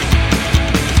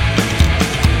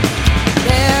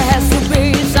 There has to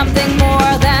be something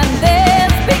more than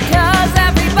this, because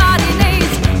everybody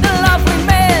needs the love we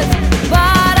miss.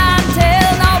 But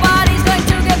until nobody's going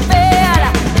to get fed,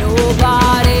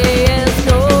 nobody is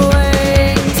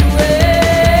going to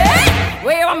win.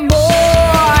 We want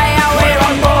more, yeah, we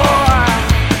want more.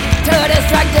 To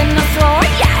distract and destroy,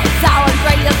 yeah, it's our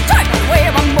greatest joy, but we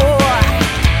want more.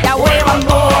 Yeah, we want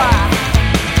more.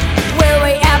 Will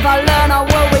we ever learn or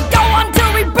will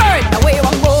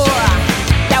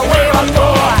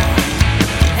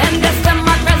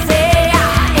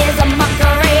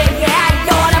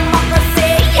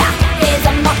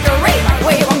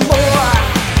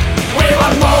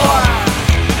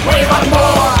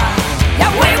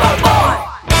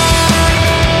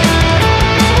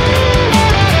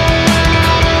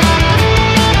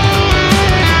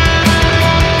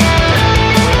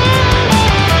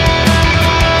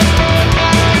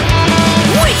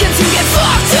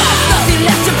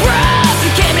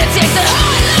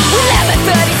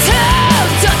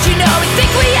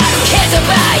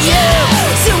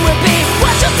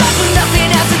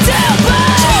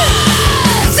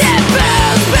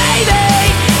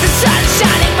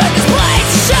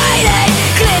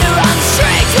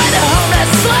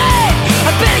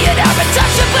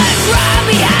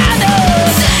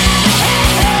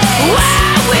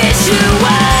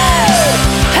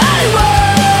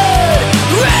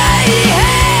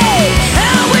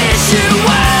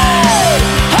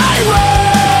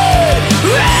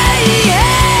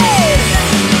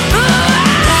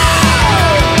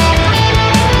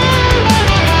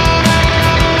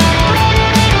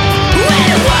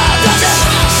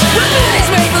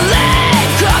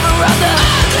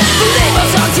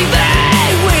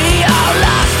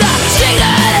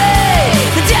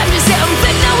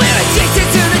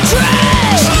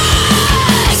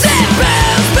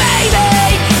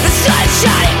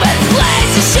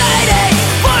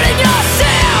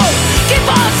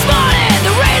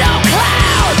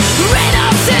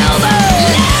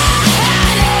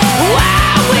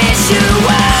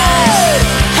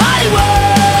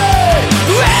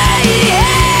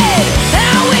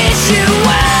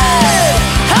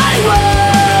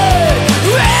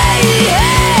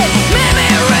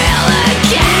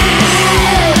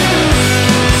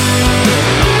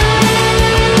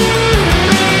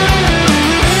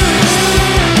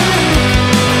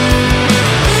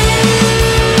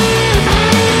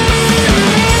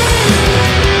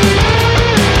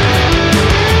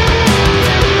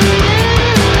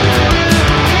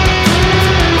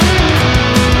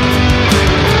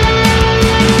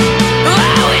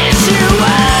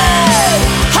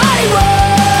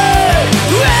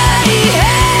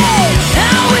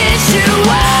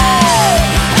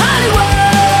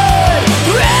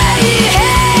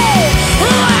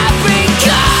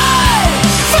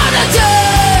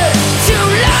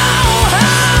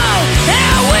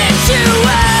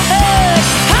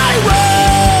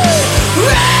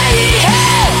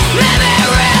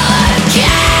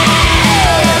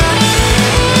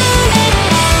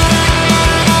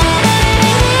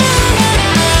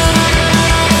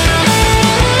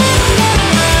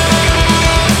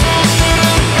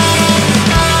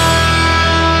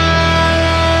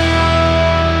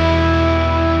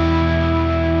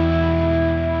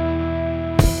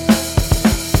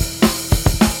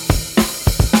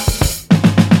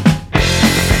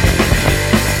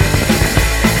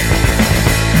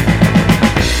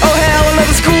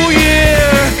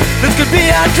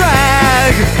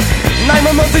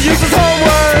the useless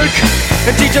homework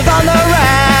and teachers on the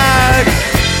rag.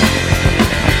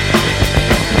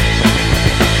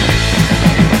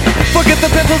 Forget the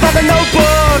pencils on the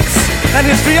notebooks and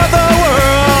history of the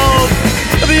world.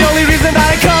 The only reason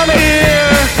I come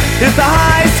here is the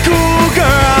high school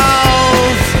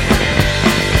girls.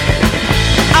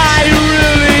 I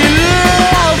really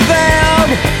love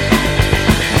them.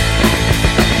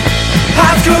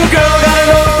 High school girl, got a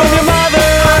note from your mother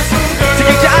to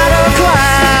get you out of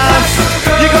class.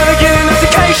 You're gonna get an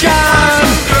education,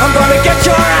 I'm gonna get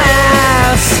your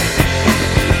ass.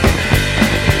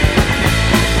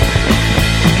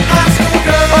 High school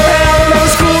girl, oh hell, another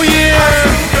school year.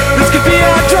 This could be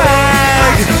a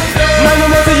drag. None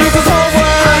of them to use this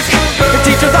homework. The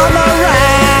teachers on the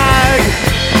rag.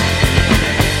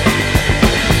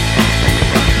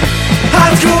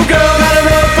 High school girl, got a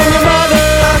note from your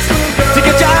mother to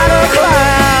get you out of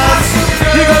class.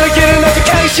 You're gonna get an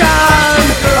education,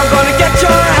 I'm gonna get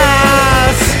your ass.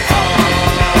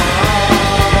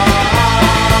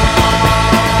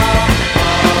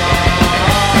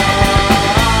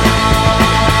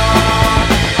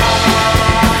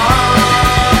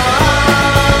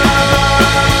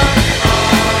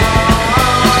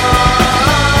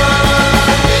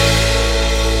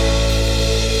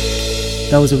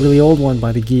 That was a really old one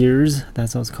by the Gears. That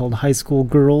song's called High School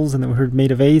Girls, and then we heard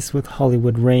Made of Ace with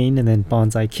Hollywood Rain, and then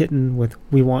Bonsai Kitten with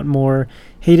We Want More.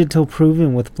 Hated Till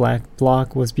Proven with Black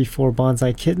Block was before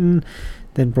Bonsai Kitten,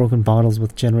 then Broken Bottles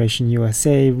with Generation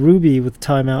USA. Ruby with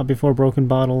Time Out before Broken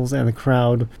Bottles, and The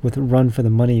Crowd with Run for the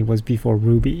Money was before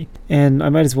Ruby. And I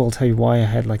might as well tell you why I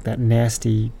had like that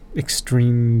nasty,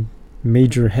 extreme,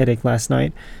 major headache last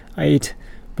night. I ate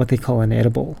what they call an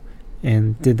edible,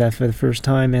 and did that for the first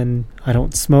time, and I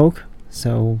don't smoke,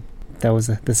 so that was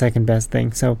the second best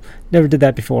thing. So never did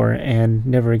that before, and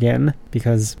never again,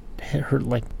 because it hurt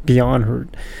like beyond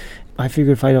hurt. I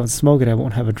figured if I don't smoke it, I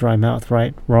won't have a dry mouth,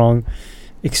 right? Wrong.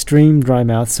 Extreme dry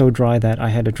mouth, so dry that I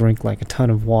had to drink like a ton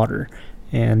of water,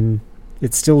 and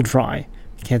it's still dry.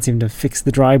 Can't seem to fix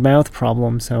the dry mouth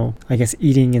problem, so I guess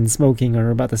eating and smoking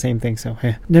are about the same thing, so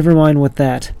never mind with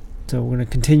that. So we're going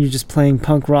to continue just playing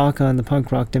punk rock on the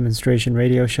Punk Rock Demonstration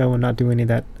radio show and not do any of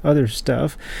that other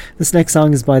stuff. This next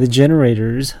song is by The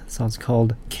Generators. The song's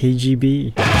called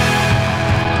KGB.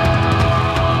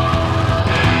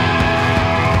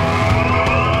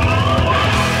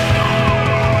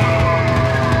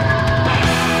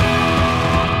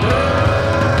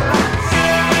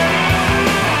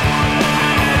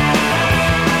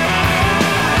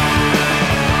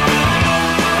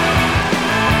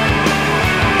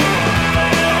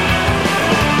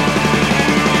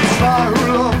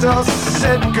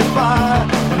 Said goodbye.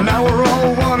 Now we're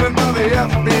all wanted by the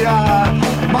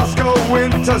FBI. Moscow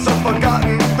winter's a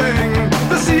forgotten thing.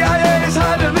 The CIA's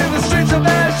hiding in the streets of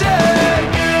Beijing.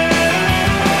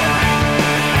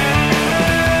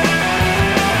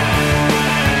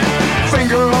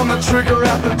 Finger on the trigger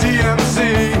at the DMZ.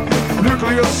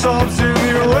 Nuclear subs in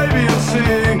the Arabian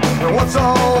Sea. And what's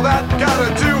all that got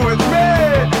to do with me?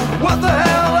 What the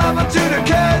hell happened to the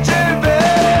KGB?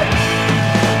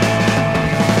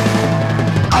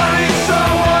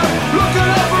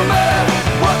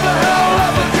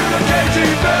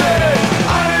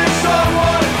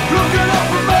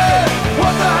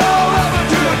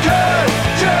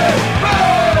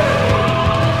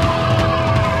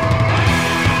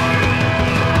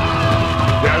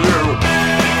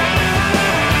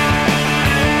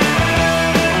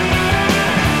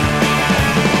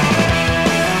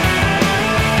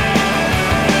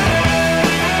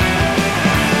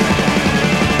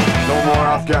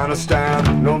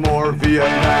 Afghanistan, no more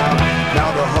Vietnam.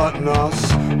 Now they're hunting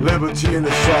us, liberty in the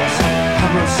trust.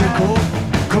 Hammer and sickle,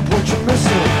 come point your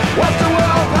missile. What's the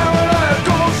world paranoia,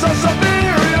 ghosts of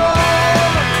Siberia?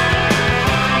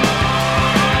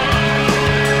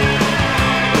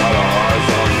 Got our eyes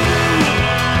on you,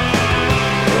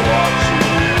 we're watching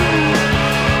you.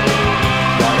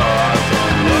 Got our eyes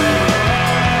on you.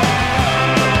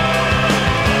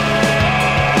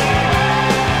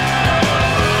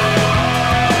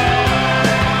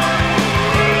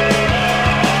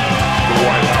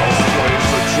 White House plays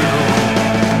a tune.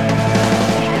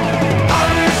 I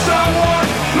need someone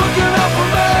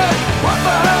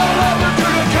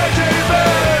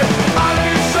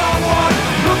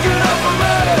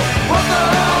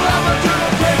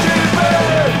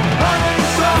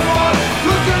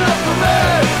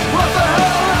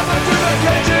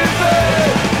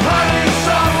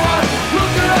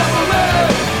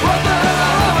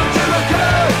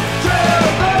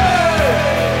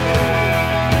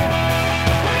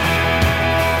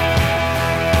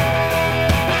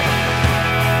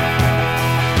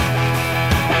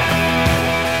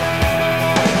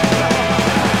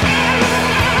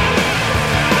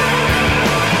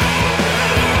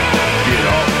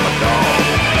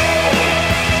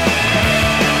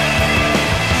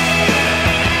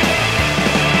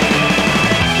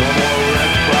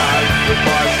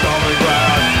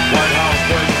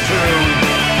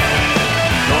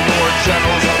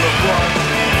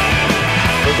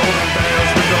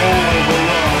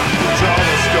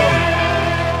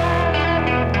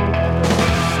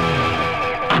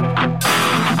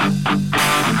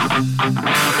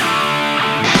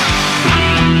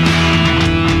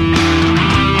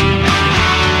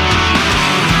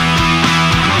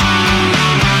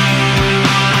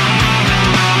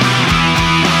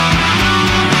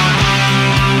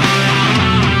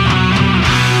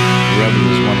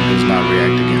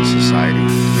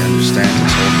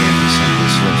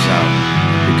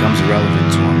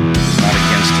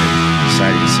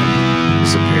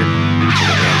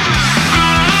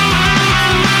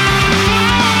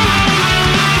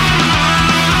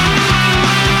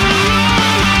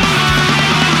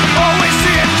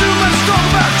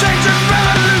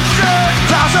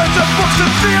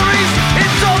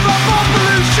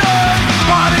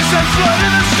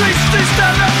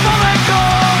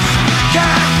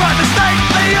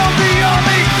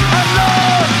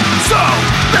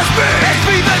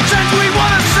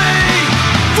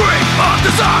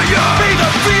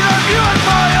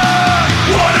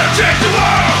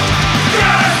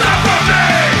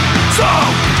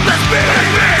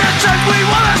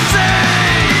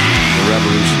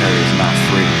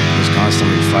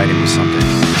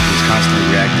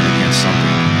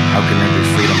how can there be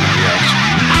freedom not yet?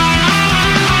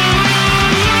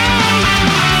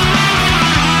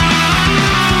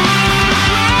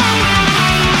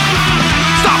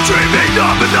 Stop dreaming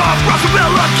of enough, Russell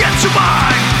will against your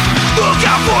mind. Look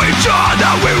out for each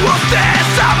other, we will stand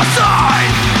side by side.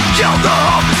 Kill the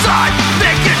homicide,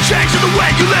 make a change in the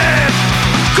way you live.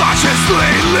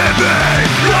 Consciously living,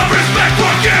 love, respect,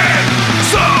 forgive.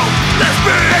 So, let's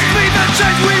be the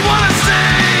change we wanna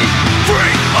see.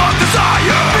 Free of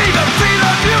desire, be the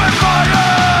freedom you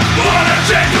admire. Wanna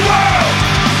change the world,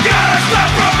 gotta stop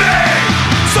from me.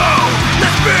 So,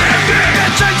 let's be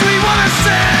the change we wanna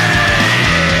see.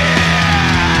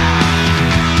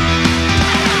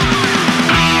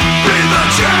 Be the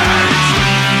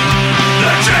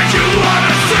change you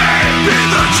wanna see. Be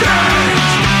the change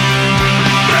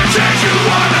you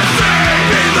wanna see.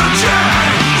 Be the change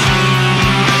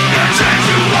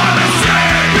you wanna see.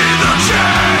 Be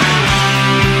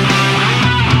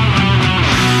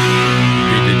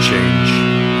the change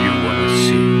you wanna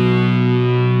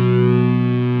see.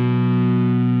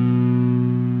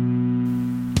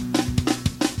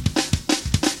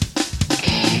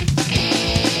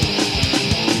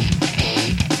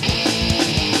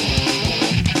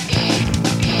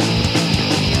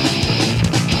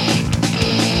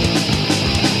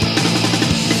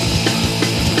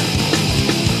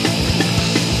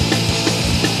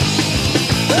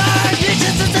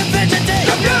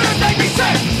 Computers make me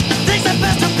sick. Things are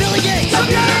best of Billy Gates.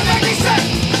 Computers make me sick.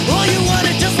 All you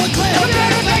wanted just one click.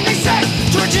 Computers make me sick.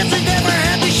 George Jensen never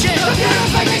had me shit.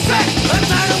 Computers make me sick. I'm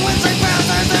tired of website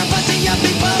browsers. They're a bunch of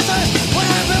yuppie posers.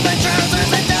 Wanna remove my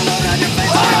trousers and download on your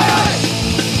face.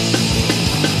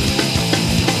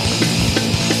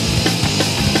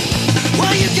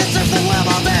 Well, you can surf the web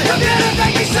all day. Computers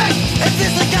make me sick. And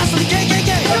visit gossip gay.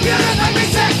 Computers make me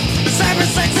sick. Cyber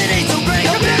sex, it ain't so great.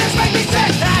 Computers make me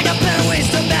sick. I got better ways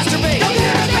to masturbate.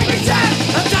 Computers make me sick.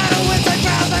 I'm tired of website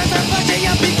browsers. They're a bunch of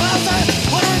yuppie posers.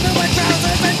 Wanna remove my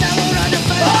trousers and download on your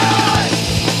face.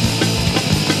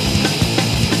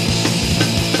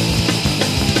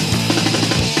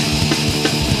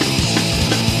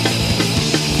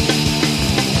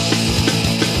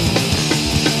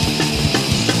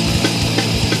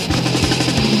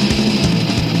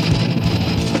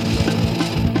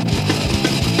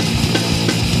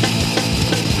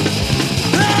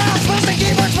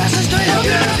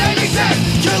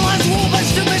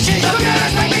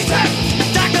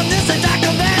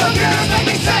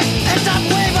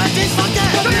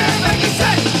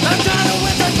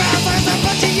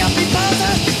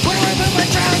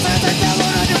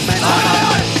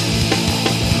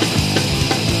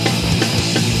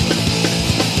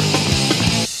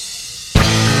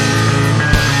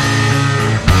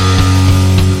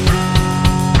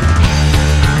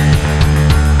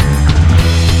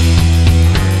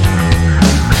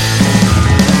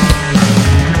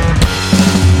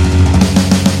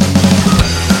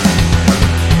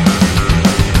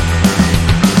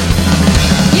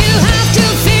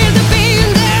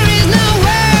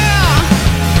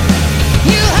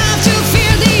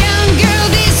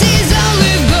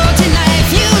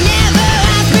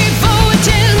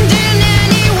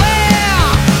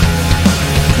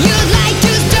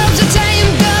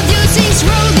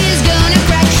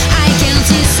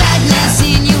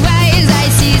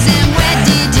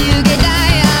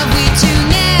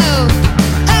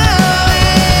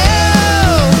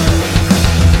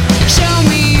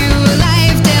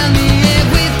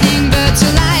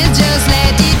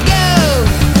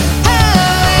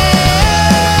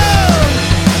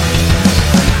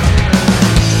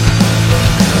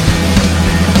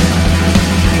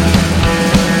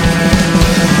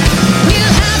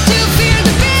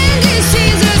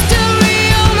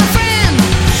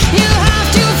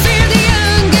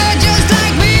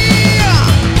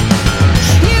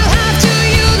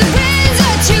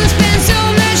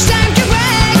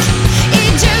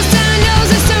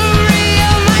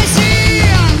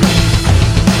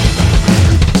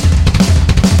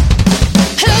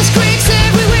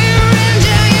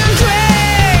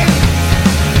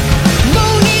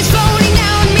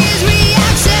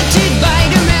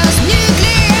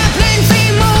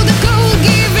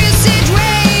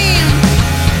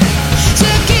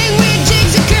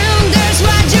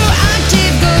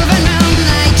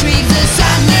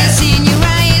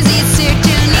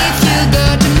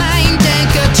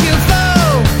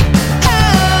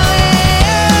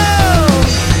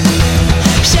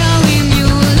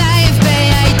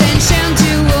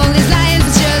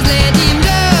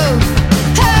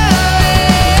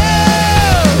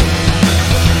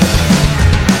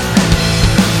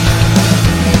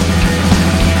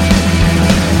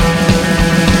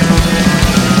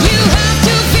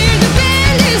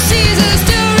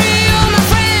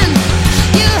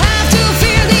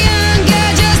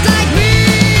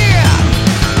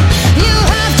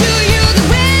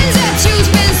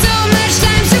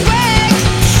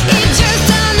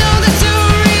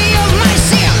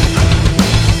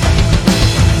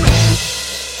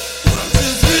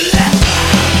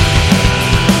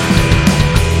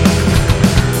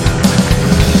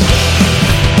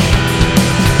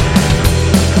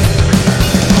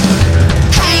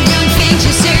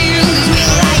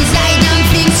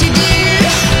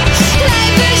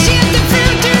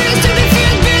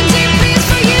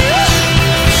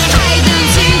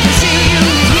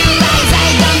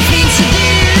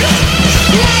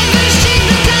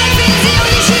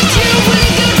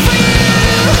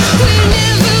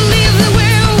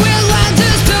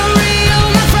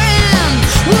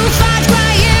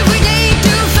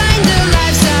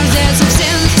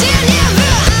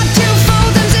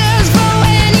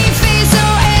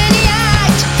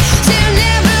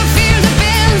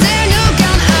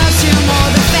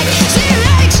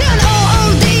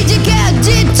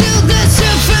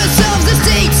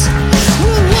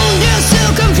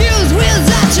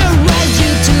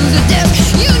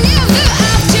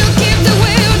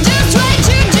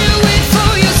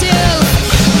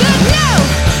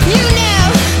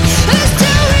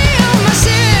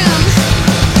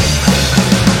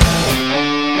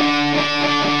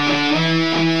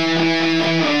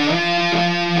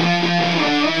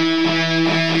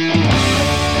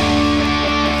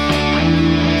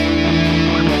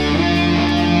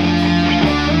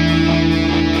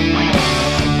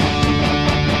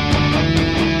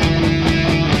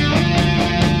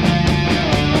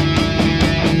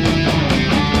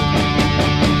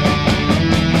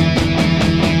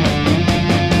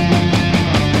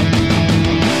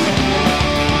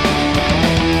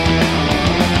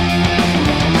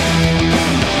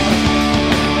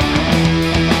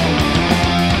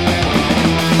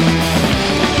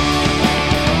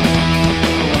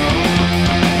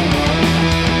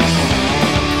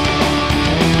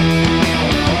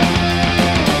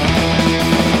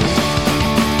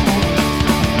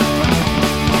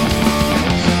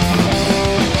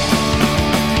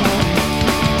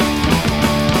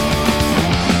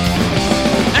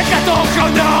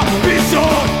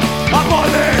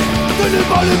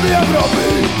 υπόλοιπη Ευρώπη.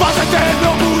 Βάζετε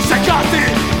νόμους σε κάτι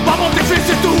που από τη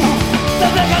φύση του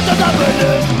δεν δέχεται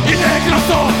ταμπέλες. Είναι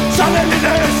γνωστό σαν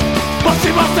Έλληνες πως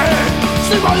είμαστε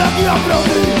στη μαλακία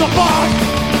πρώτη. Το πανκ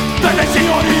δεν έχει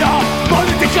όρια,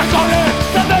 πολιτικά χωρέ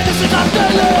δεν μένει στις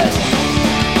καρτέλες.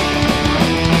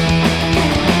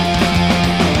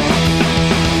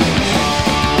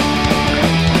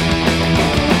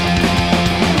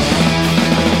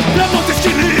 Βλέπω τη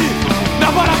σκηνή να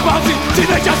παρακμάζει,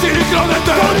 συνέχεια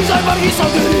συρρυκνώνεται χωρίς να υπάρχει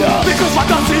σωτηρία. Δίχως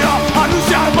φαντασία,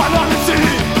 ανούσια επανάληψη.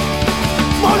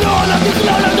 Μόνο όλα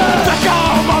τυχνώνεται. 10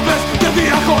 ομάδες και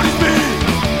διαχωρισμοί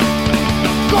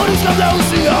χωρίς καμιά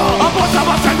ουσία. Από όσα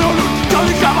μας ενώνουν κι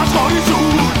οδικά μας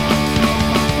χωρίζουν.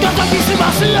 Κι αυτό έχει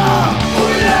σημασία. Πού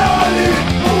είναι όλοι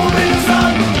που μου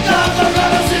μίλησαν για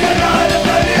αυτοργάνωση και για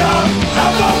ελευθερία.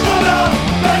 Αυτό τώρα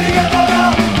μένει και τώρα.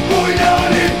 Πού είναι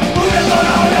όλοι, πού είναι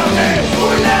τώρα όλοι αυτοί. Πού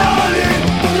είναι όλοι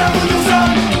που τραγουδούσαν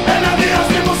εναντίον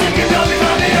στη μουσική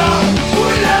βιομηχανία. Πού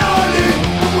είναι όλοι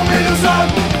που μου μίλησαν.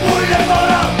 Πού είναι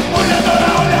τώρα, πού είναι τώρα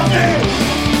όλοι αυτοί.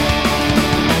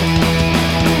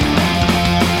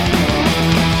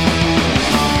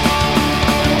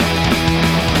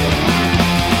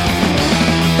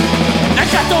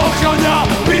 Εκατό χρόνια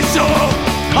πίσω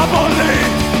από όλη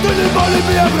την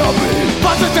υπόλοιπη Ευρώπη.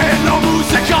 Βάζετε νόμους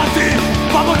σε κάτι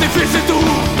που από τη φύση του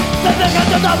δεν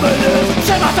δέχεται ταμπέλες.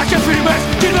 Ψέματα και φήμες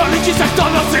κοινωνικής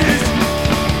εκτόνωσης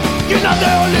γίνατε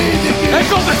όλοι ειδικοί.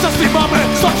 Εγώ δεν σας θυμάμαι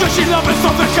στο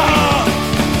 2012.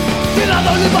 Γίνατε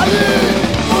όλοι παλιοί.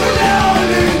 Πού είναι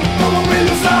όλοι που μου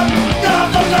μίλησαν για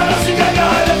αυτοργάνωση και για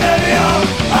ελευθερία.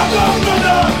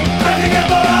 Αυτόχρονα μένει και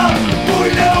τώρα. Πού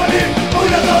είναι όλοι, πού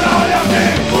είναι τώρα όλοι αυτοί.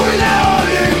 Πού είναι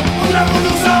όλοι που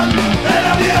τραγουδούσαν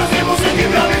εναντίον στη μουσική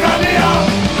βιομηχανία.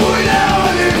 Πού είναι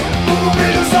όλοι που μου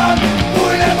μίλησαν. Πού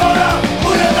είναι τώρα, πού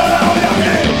είναι τώρα όλοι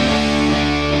αυτοί.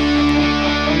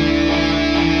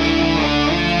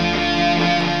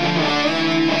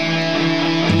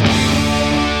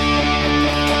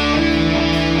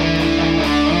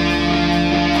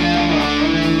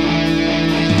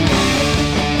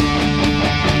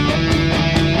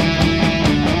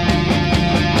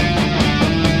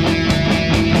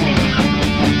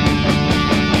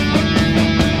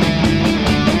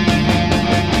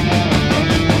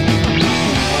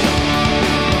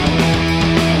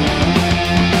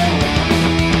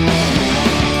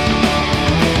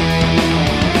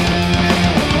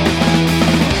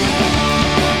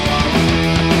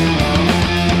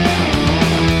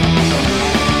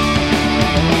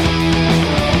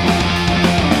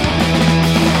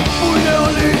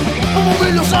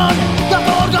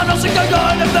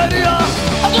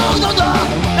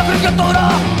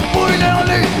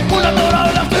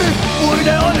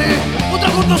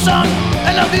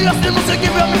 Εναντίον στη μουσική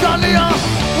βιομηχανία.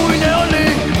 Πού είναι όλοι,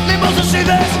 μήπως τους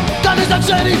είδες. Κανείς δεν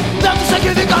ξέρει, δεν τους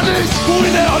έχει δει κανείς. Πού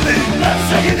είναι όλοι, δεν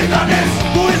τους έχει δει κανείς.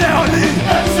 Πού είναι όλοι,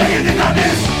 δεν τους έχει δει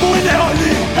κανείς. Πού είναι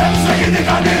όλοι, δεν τους έχει δει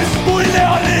κανείς. Πού είναι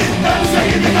όλοι, δεν τους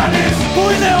έχει δει κανείς. Πού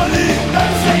είναι όλοι, δεν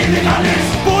τους έχει δει κανείς.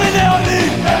 Πού είναι όλοι,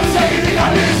 δεν τους έχει δει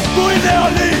κανείς. Πού είναι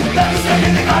όλοι, δεν τους έχει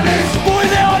δει κανείς. Πού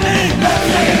είναι όλοι, δεν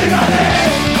τους έχει δει κανείς.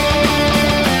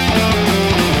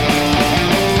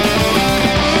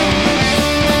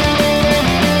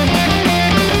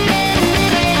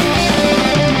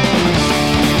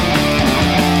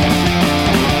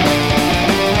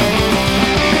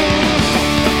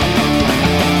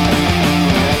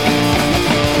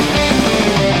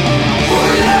 Πού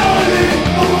είναι όλοι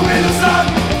που μου μίλησαν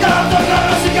για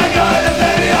αυτοργάνωση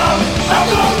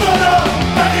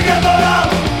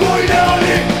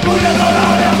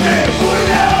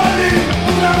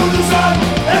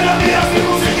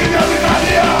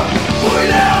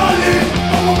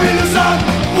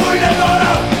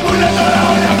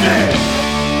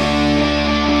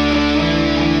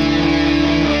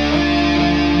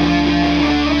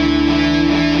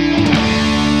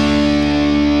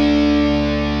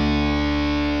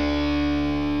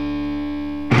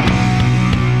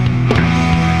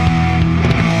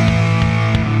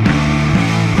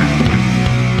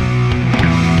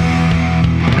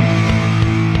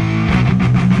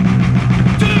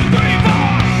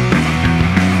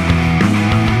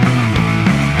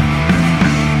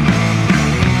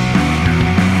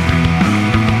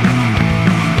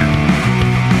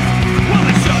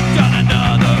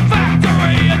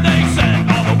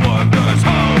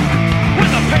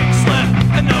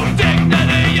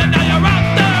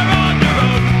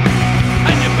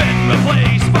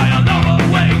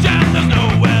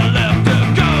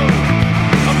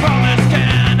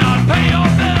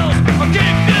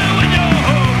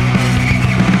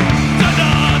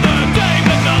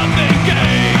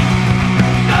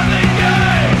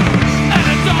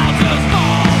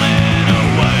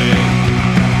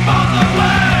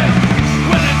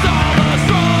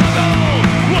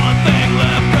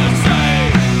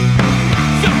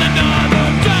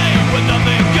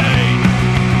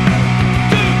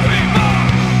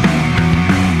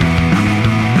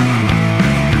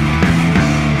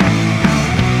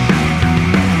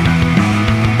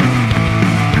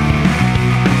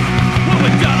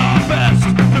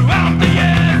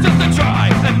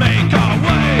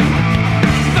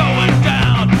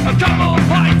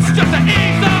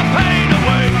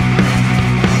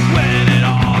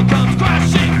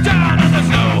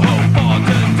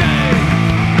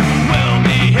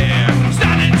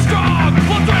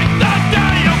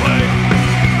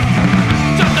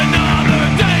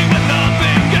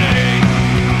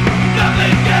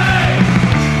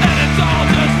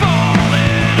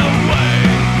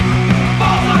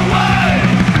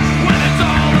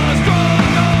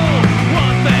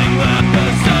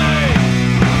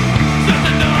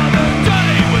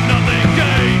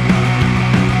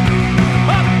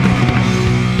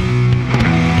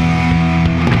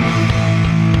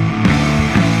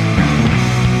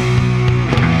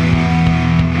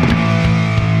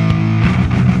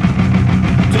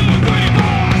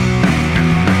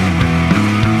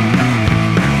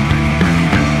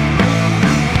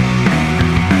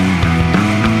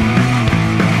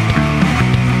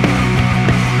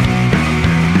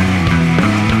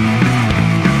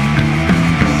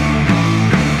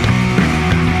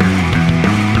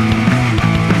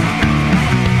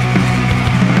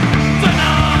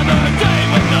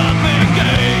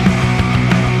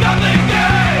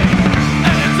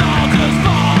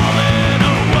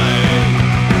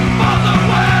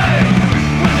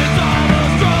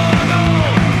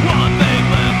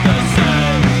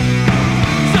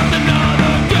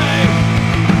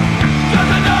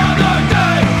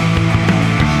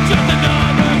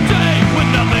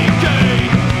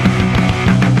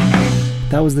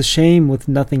That was The Shame with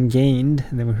Nothing Gained,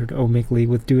 and then we heard O Mick Lee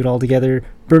with Do It All Together,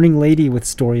 Burning Lady with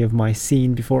Story of My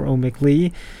Scene before O Mick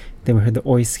Lee. Then we heard the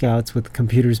Oi Scouts with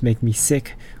Computers Make Me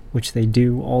Sick, which they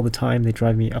do all the time. They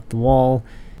drive me up the wall,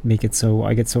 make it so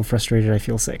I get so frustrated I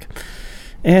feel sick.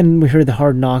 And we heard the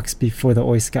Hard Knocks before the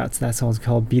Oi Scouts. That song's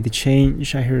called Be the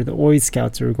Change. I heard the Oi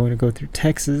Scouts are going to go through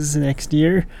Texas next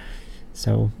year,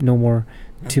 so no more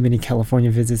too many California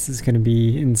visits. Is going to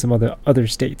be in some other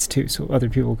states too, so other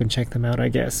people can check them out, I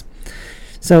guess.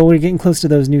 So we're getting close to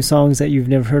those new songs that you've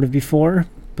never heard of before,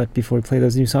 but before we play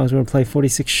those new songs, we're going to play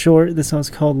 46 Short. This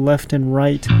song's called Left and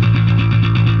Right.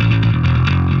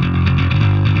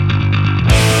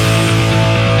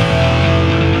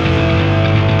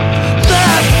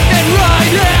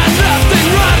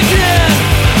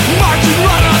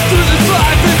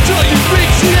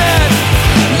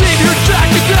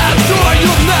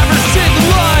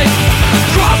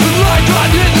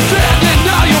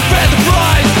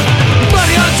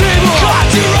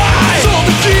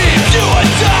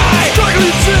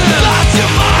 Lost your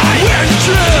mind. Where's the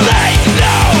truth? Lazy,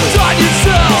 no.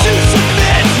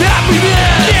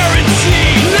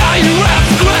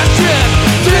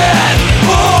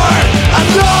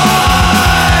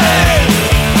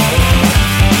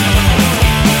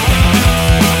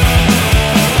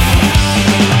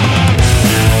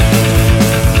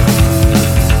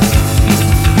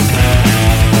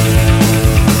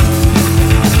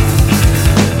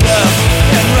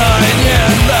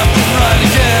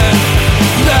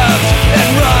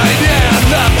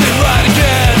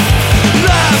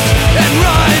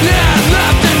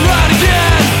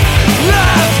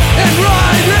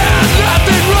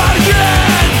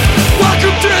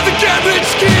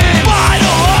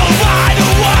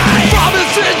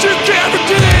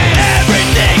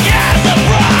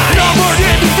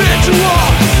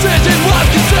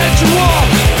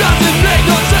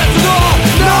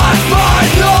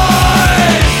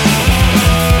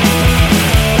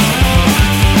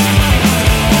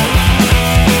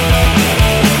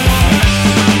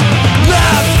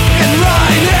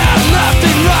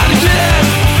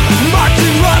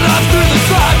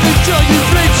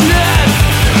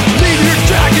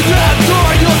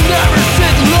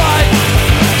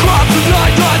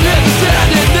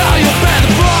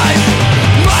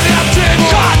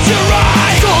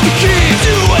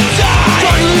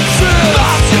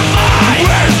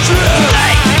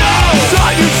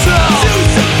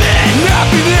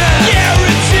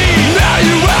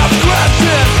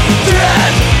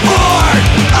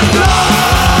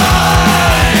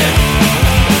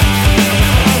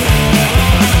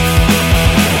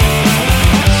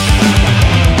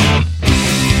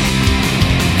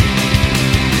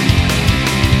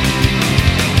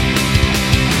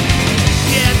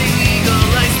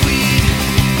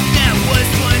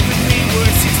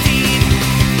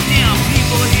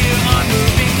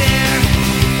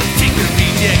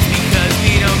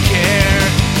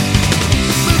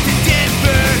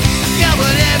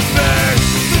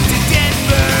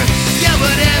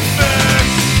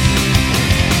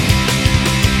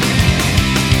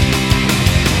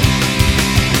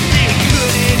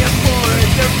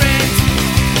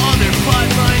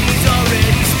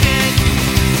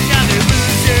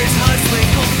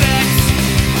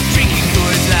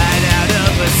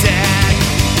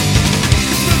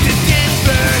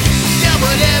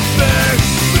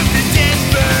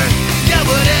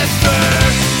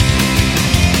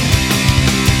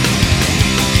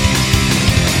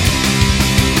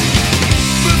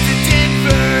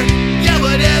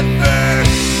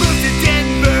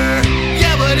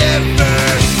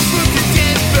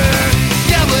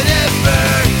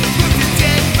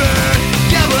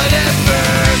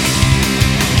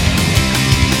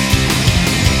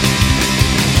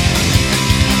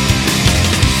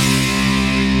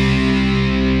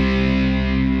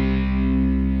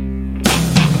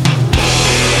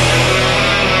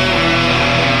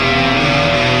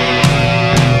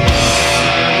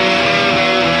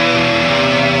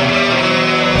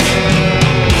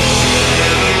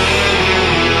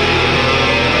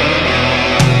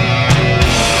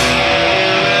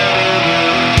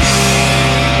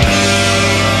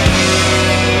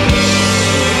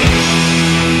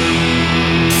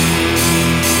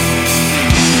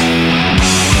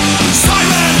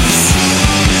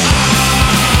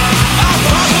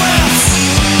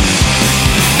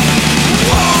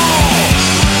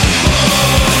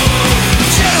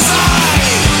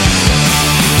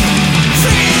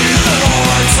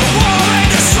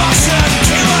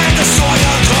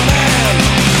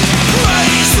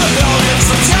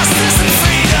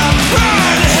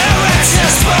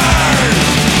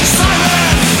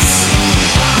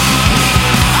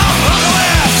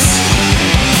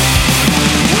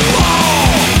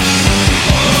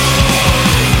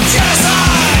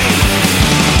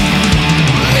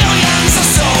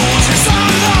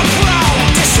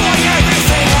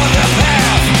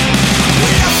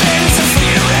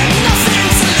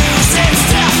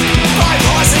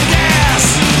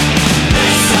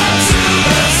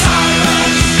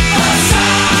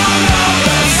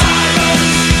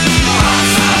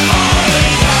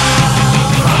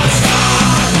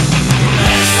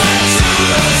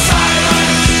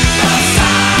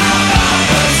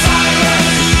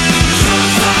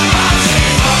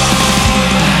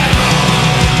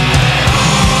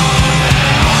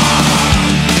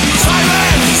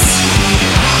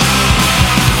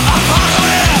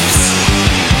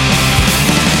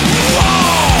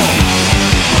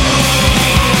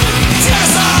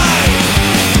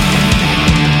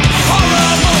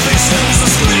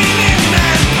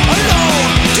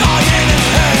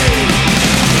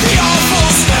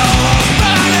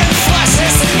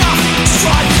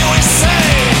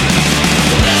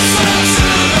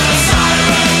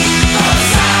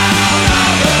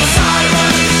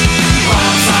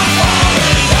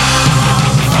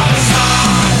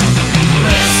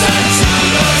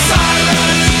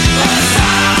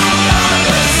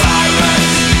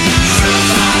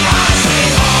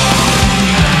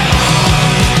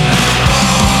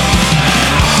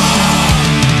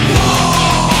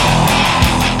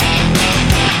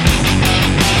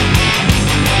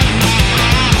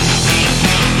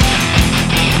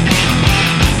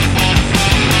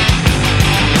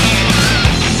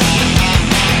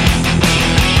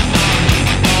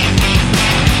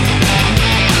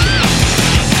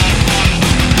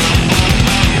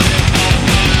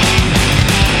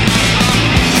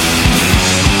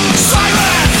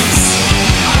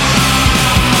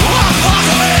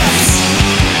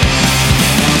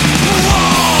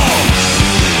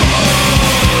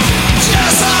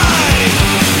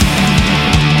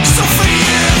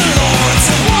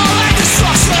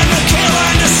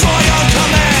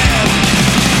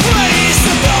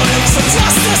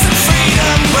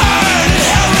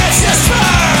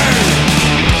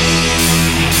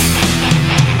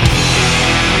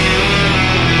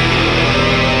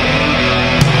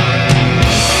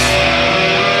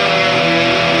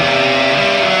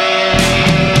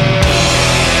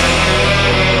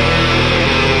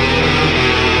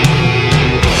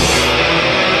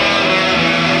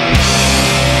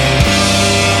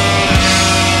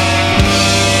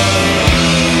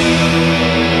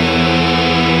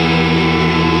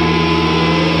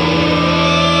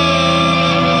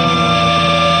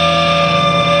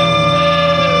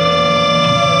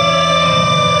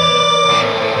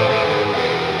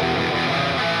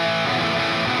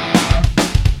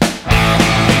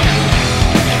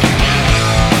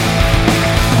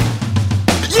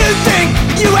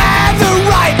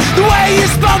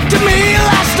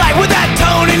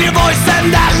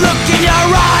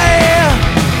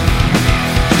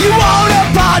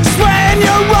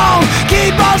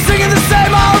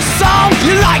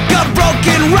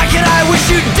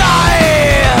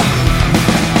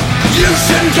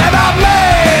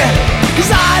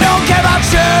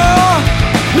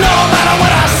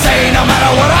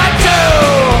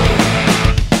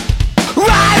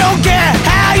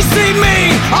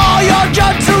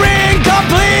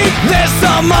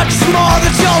 so much more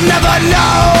that you'll never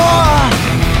know.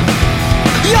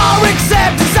 Your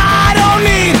acceptance I don't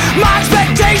need, my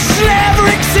expectations never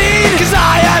exceed, 'cause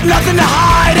I have nothing to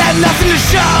hide and nothing to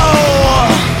show.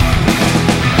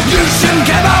 You shouldn't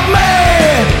care about me,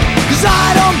 'cause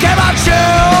I don't care about you.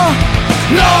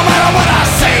 No matter what I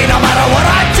say, no matter what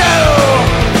I do.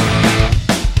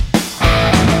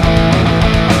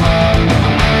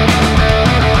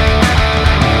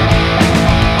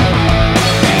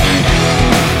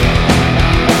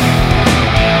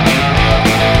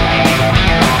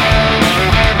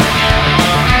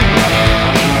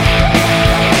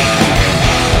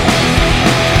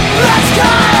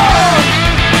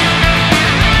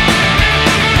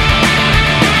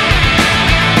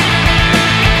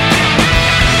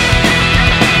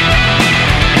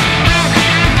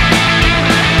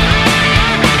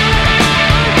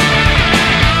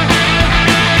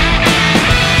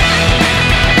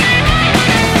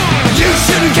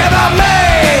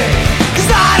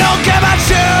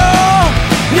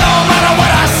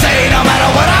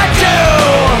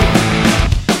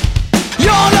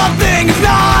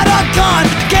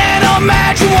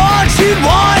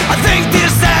 I think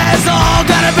this has all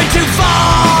got a bit too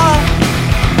far.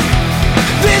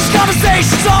 This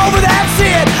conversation's over, that's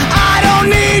it. I don't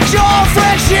need your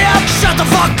friendship. Shut the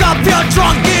fuck up, you're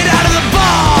drunk, get out of the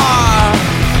bar.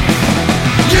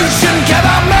 You shouldn't care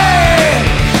about me,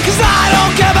 'cause I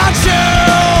don't care about you.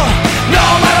 No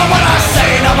matter what I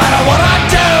say, no matter what I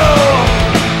do.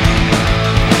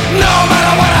 No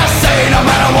matter what I say, no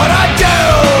matter what I do.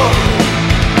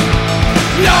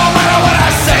 No matter what I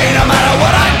say, no matter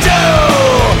what I do.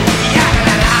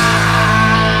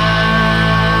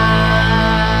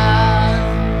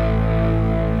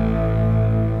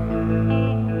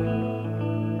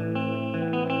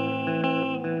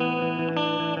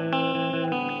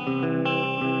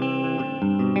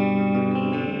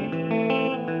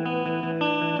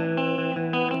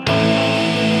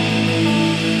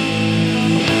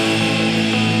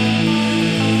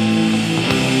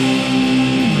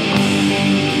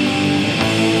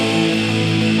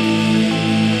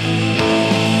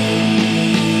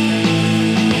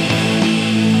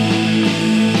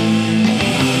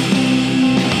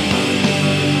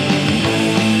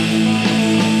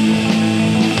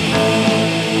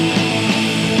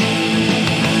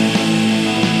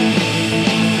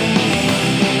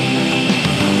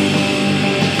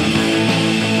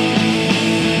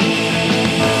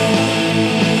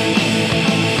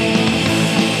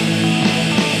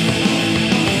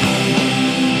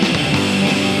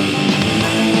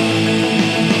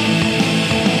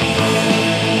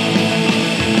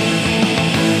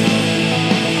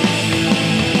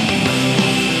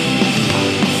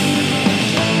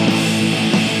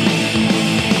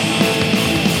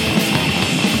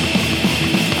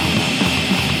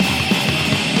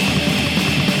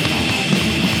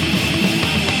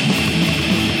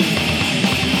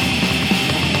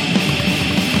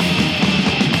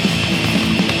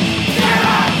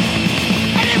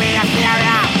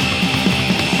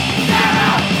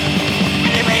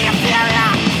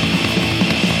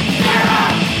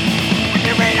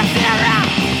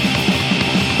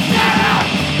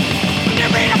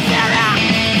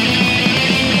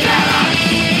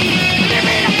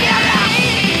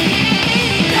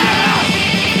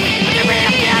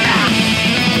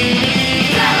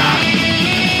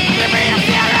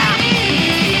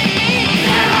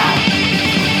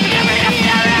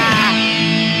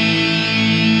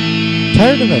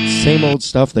 Tired of that same old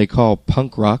stuff they call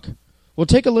punk rock? Well,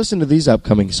 take a listen to these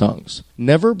upcoming songs.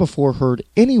 Never before heard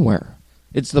anywhere.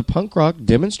 It's the Punk Rock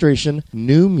Demonstration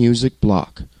New Music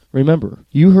Block. Remember,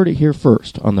 you heard it here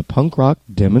first on the Punk Rock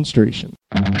Demonstration.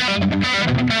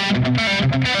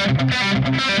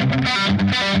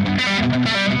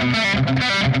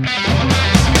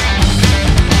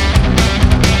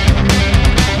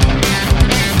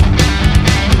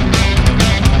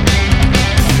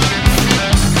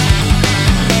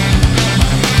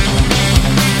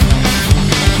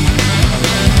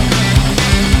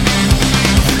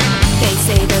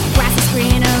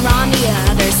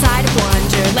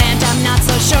 Wonderland, I'm not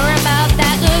so sure about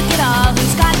that. Look at all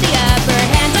who's got the upper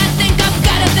hand. I think I've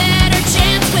got a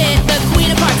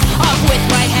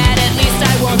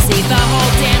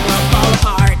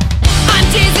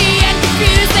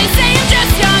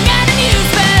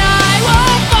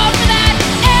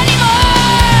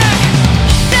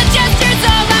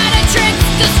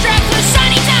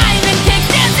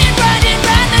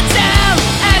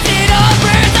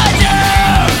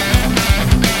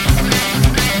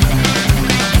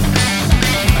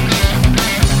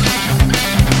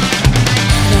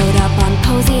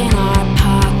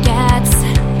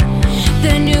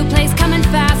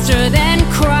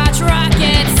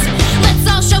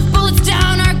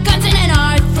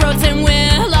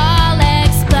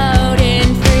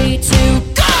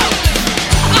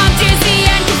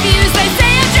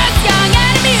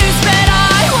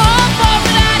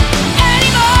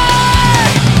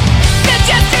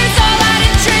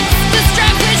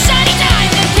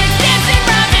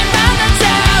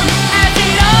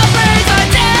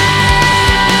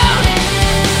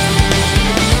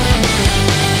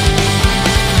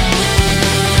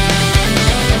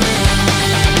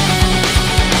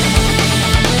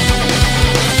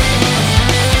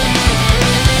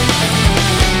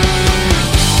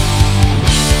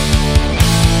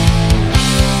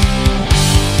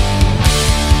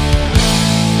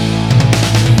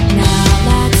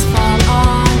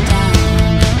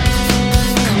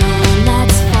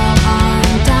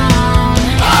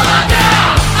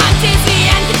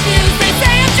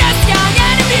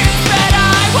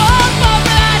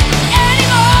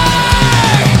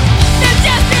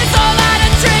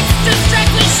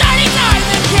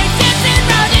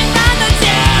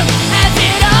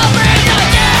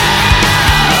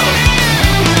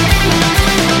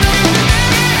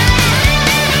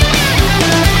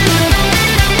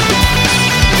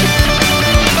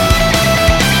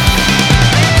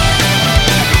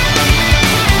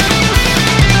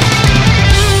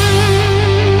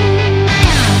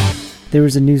There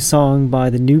was a new song by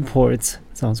the Newports.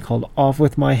 The song's called Off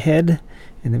With My Head.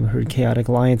 And then we heard Chaotic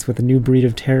Alliance with A New Breed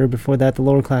of Terror. Before that, the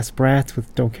Lower Class Brats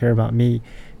with Don't Care About Me.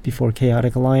 Before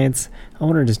Chaotic Alliance, I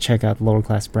wanted to just check out the Lower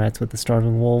Class Brats with the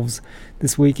Starving Wolves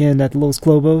this weekend at the Los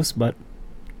Globos. But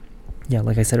yeah,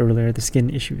 like I said earlier, the skin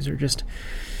issues are just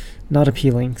not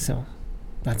appealing, so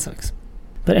that sucks.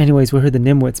 But anyways, we heard the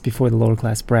Nimwits before the Lower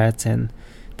Class Brats, and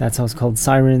that song's called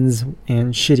Sirens,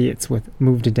 and Shitiots with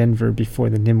Move to Denver before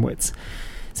the Nimwits.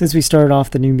 Since we started off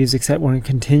the new music set, we're going to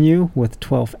continue with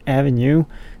 12th Avenue.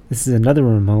 This is another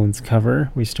Ramones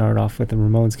cover. We started off with the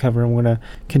Ramones cover, and we're going to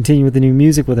continue with the new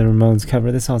music with a Ramones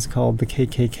cover. This song's called The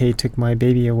KKK Took My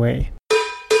Baby Away.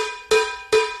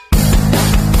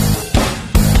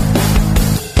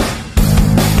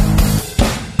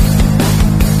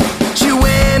 She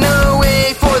went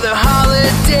away for the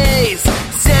holidays,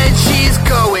 said she's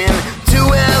going to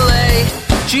LA.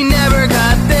 She never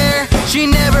got there, she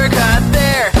never got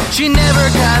there, she never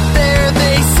got there,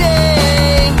 they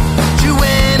say. She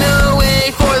went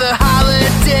away for the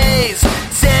holidays,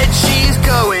 said she's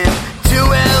going to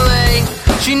LA.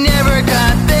 She never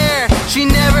got there, she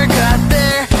never got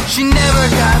there, she never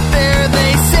got there,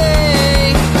 they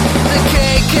say. The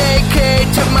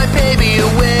KKK took my baby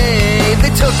away,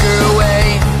 they took her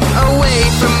away, away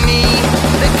from me.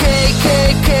 The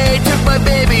KKK took my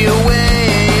baby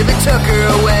away, they took her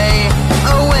away,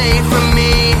 away from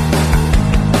me.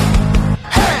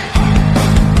 Hey!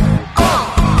 Oh!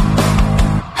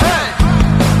 Hey!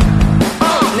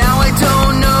 Oh! Now I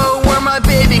don't know where my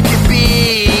baby could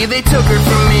be. They took her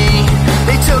from me,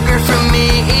 they took her from me.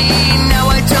 Now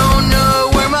I don't know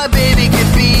where my baby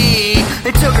could be.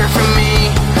 They took her from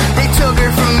me, they took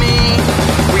her from me.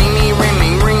 Ring me, ring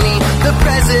me, ring me, the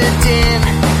president.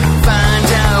 Find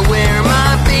out where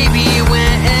my baby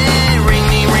went. Ring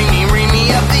me, ring me, ring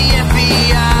me up the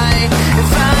FBI. And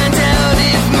find out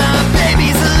if my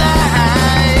baby's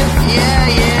alive. Yeah,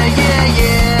 yeah, yeah,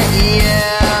 yeah,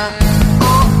 yeah.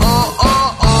 Oh, oh, oh,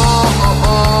 oh, oh,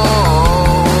 oh.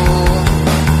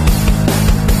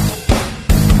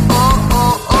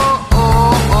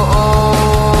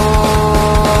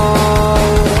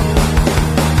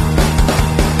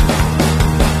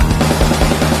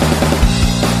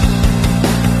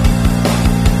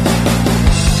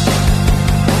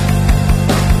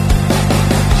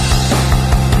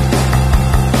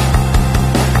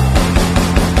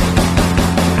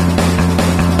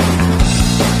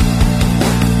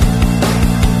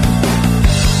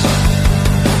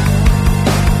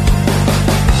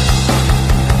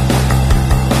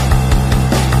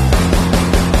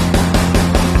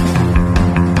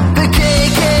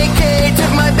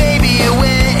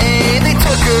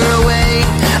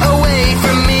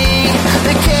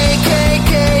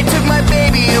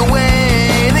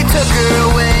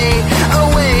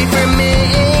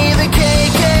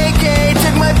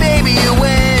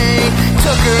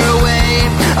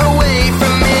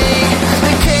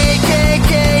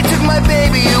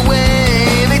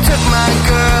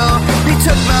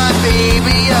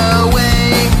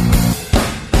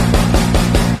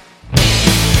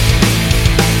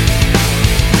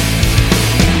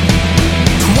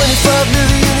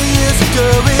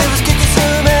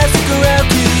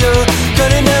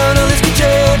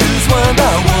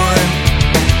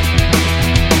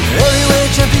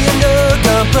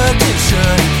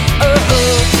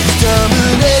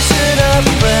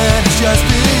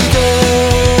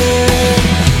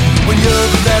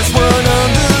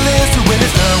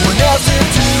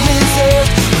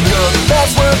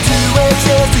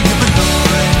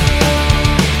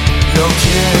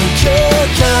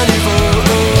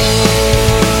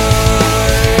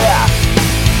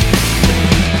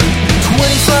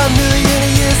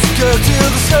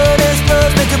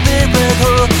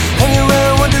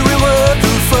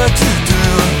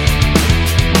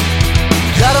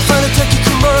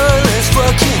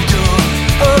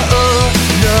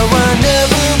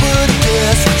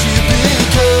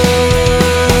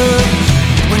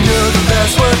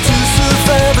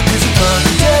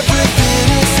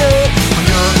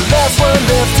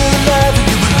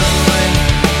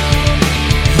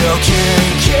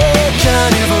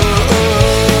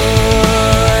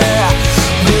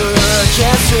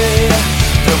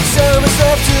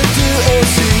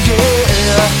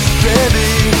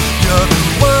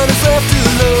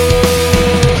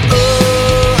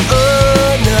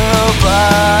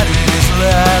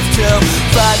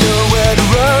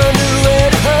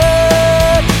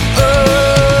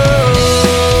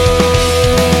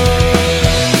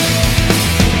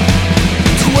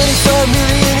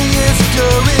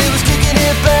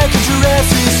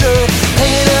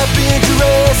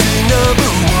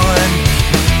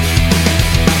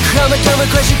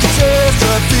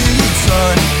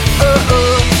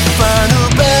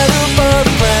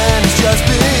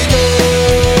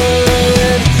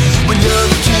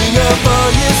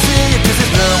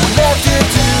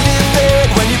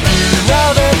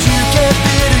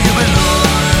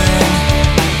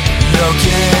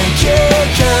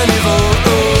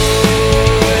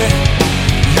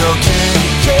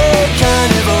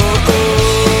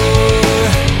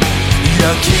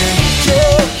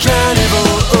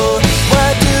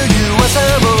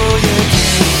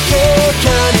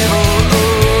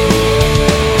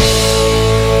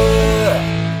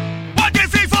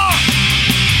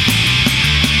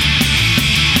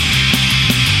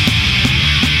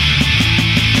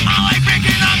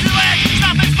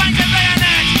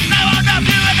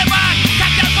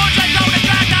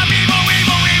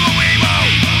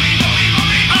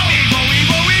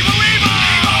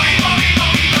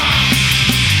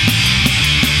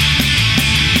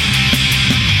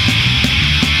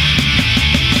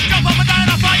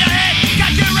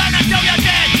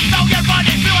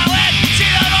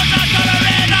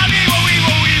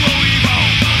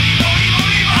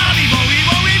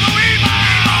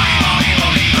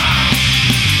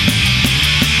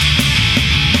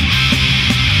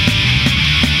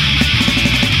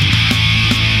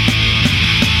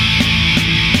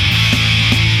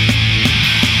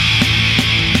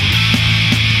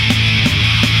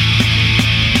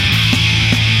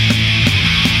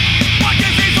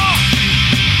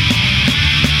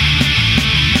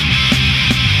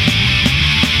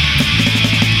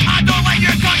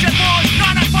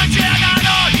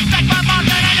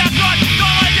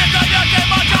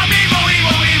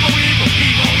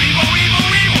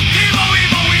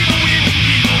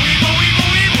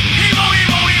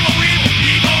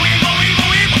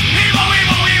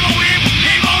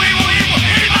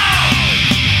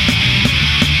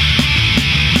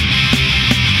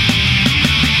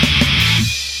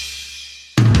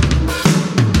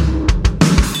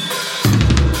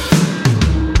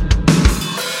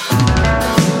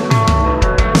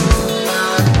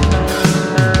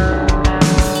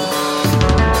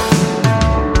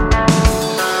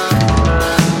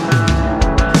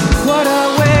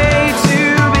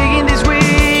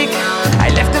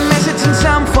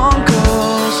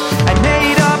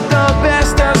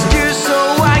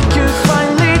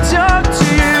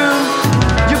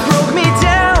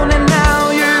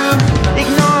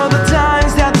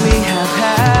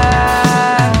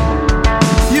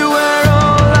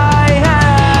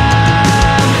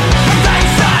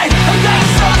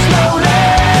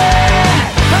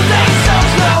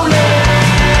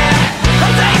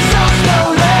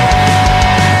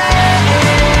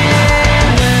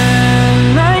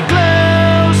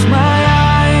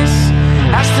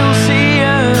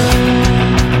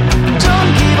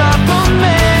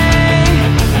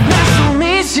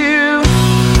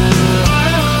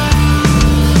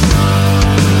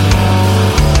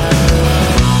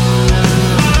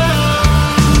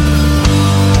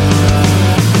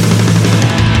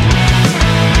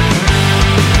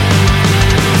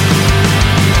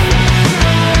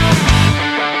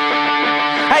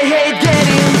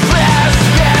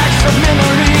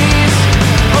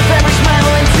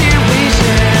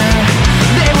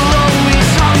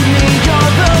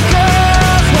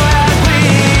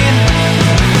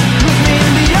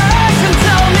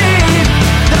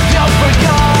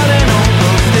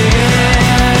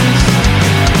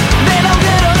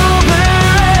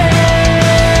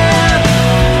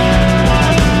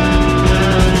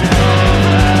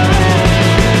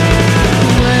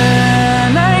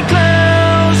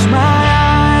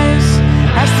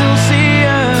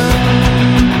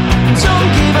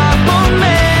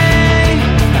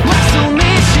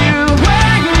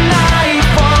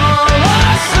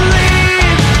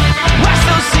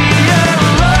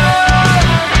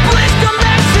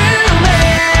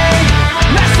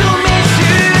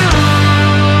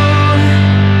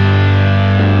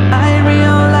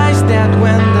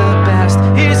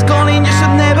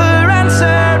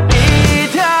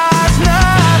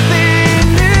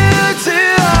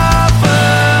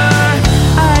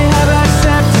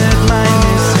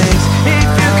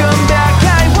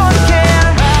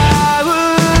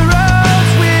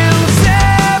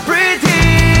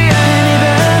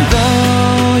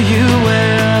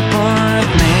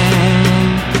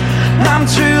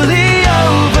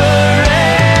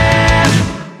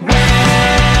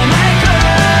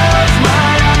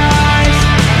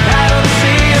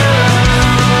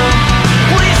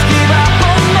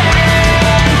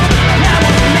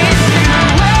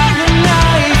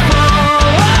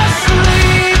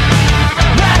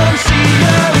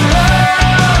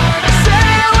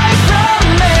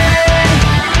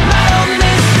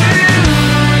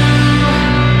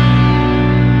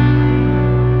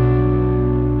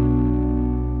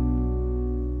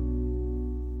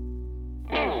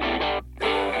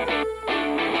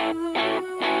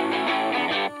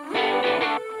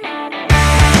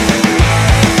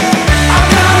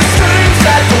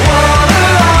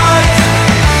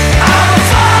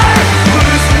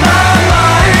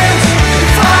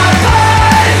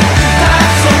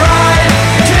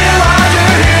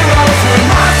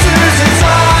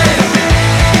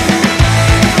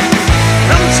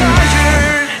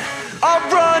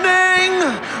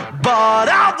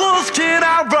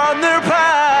 run their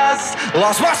past.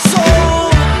 Lost my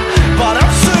soul, but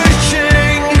I'm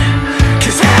searching,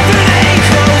 'cause heaven ain't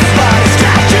close, but it's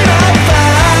catching up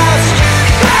fast.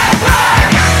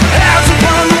 Hands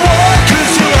upon the wall,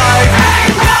 'cause your life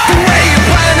the way you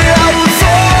planned it out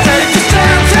before. Take the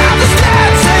steps out the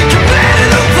steps and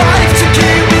committed a life to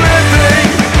keep living.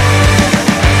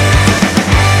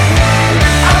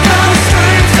 I'm gonna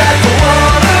scream, set the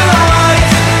water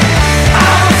lights.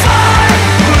 I'm on fire,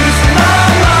 losing my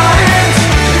mind.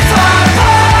 If I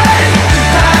fight,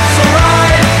 that's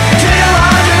alright. Kill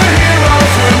all your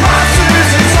heroes with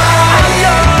monsters inside. I'm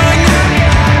young,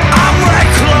 I'm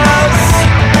reckless.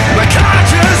 My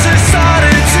conscience is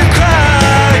starting to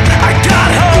crack. I got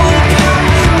hope,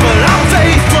 but I'm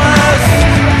faithless.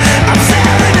 I'm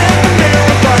staring in the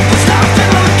mirror, but there's nothing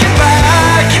looking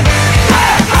back.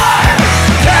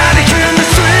 Panic in the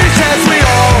streets as we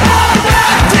all.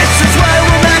 This is where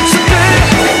we're meant to be.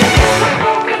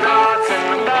 Broken hearts in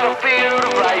the battlefield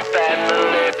of life and the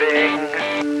living.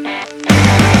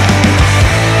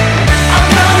 I'm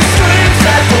gonna scream,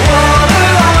 set the water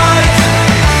lights.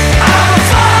 I'm on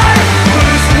fire,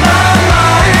 losing my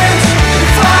mind.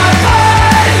 If I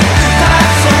fight,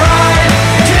 that's alright.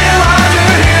 Kill all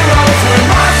your heroes with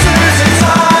monsters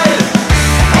inside.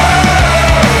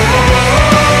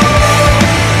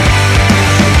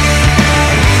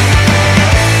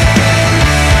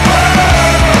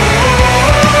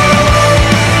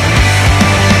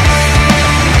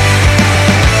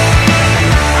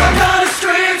 I'm gonna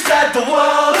scream, set the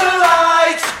water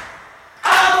lights.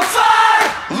 I'm on fire,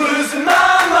 losing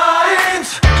my mind.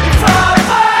 If I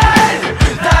fight,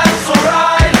 that's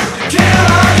alright. Kill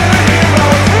all your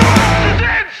heroes with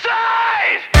monsters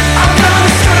inside. I'm gonna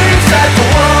scream, set the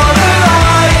water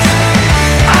lights.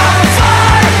 I'm on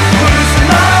fire, losing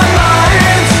my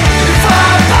mind. If I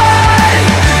fight,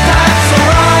 that's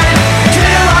alright.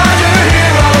 Kill all your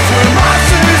heroes with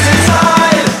monsters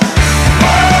inside.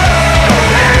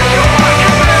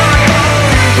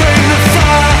 Bring the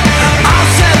fire, I'll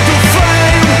set the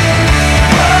flame.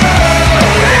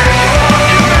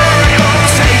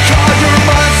 Take all your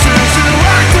monsters and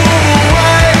lock them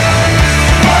away.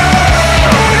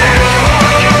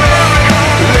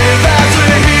 Live as a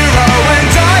hero and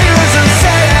die as a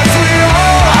saint, as we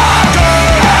all go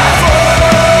for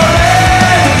it.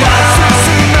 The monsters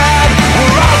are mad,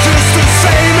 we're all just the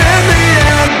same in the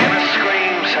end.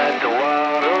 Screams at the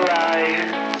water light.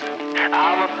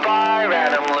 I'm on fire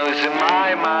and I'm losing my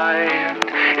mind.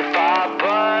 If I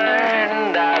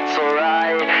burn, that's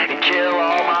alright. And kill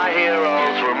all my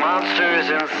heroes, we're monsters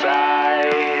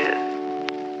inside.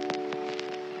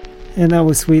 And that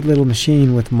was Sweet Little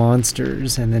Machine with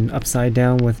Monsters, and then Upside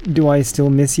Down with Do I Still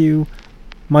Miss You?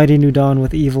 Mighty New Dawn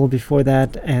with Evil before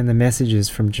that, and The Messages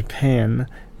from Japan.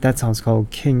 That song's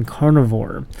called King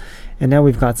Carnivore. And now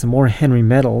we've got some more Henry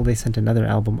Metal. They sent another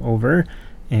album over,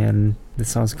 and the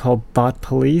song's called Thought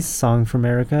Police, Song for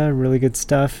America. Really good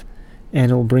stuff,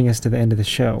 and it'll bring us to the end of the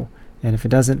show. And if it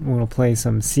doesn't, we'll play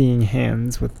some Seeing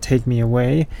Hands with Take Me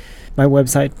Away. My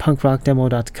website,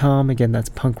 punkrockdemo.com. Again, that's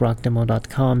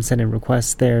punkrockdemo.com. Send in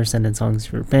requests there, send in songs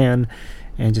for your band,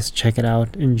 and just check it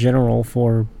out in general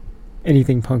for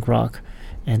anything punk rock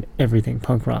and everything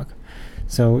punk rock.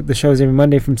 So the show's every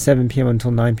Monday from 7 p.m.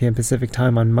 until 9 p.m. Pacific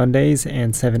time on Mondays,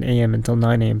 and 7 a.m. until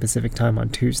 9 a.m. Pacific time on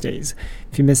Tuesdays.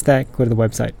 If you missed that, go to the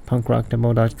website,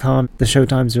 punkrockdemo.com. The show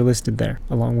times are listed there,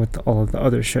 along with all of the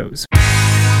other shows.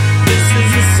 This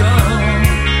is a song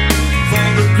for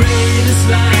the greatest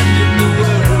life.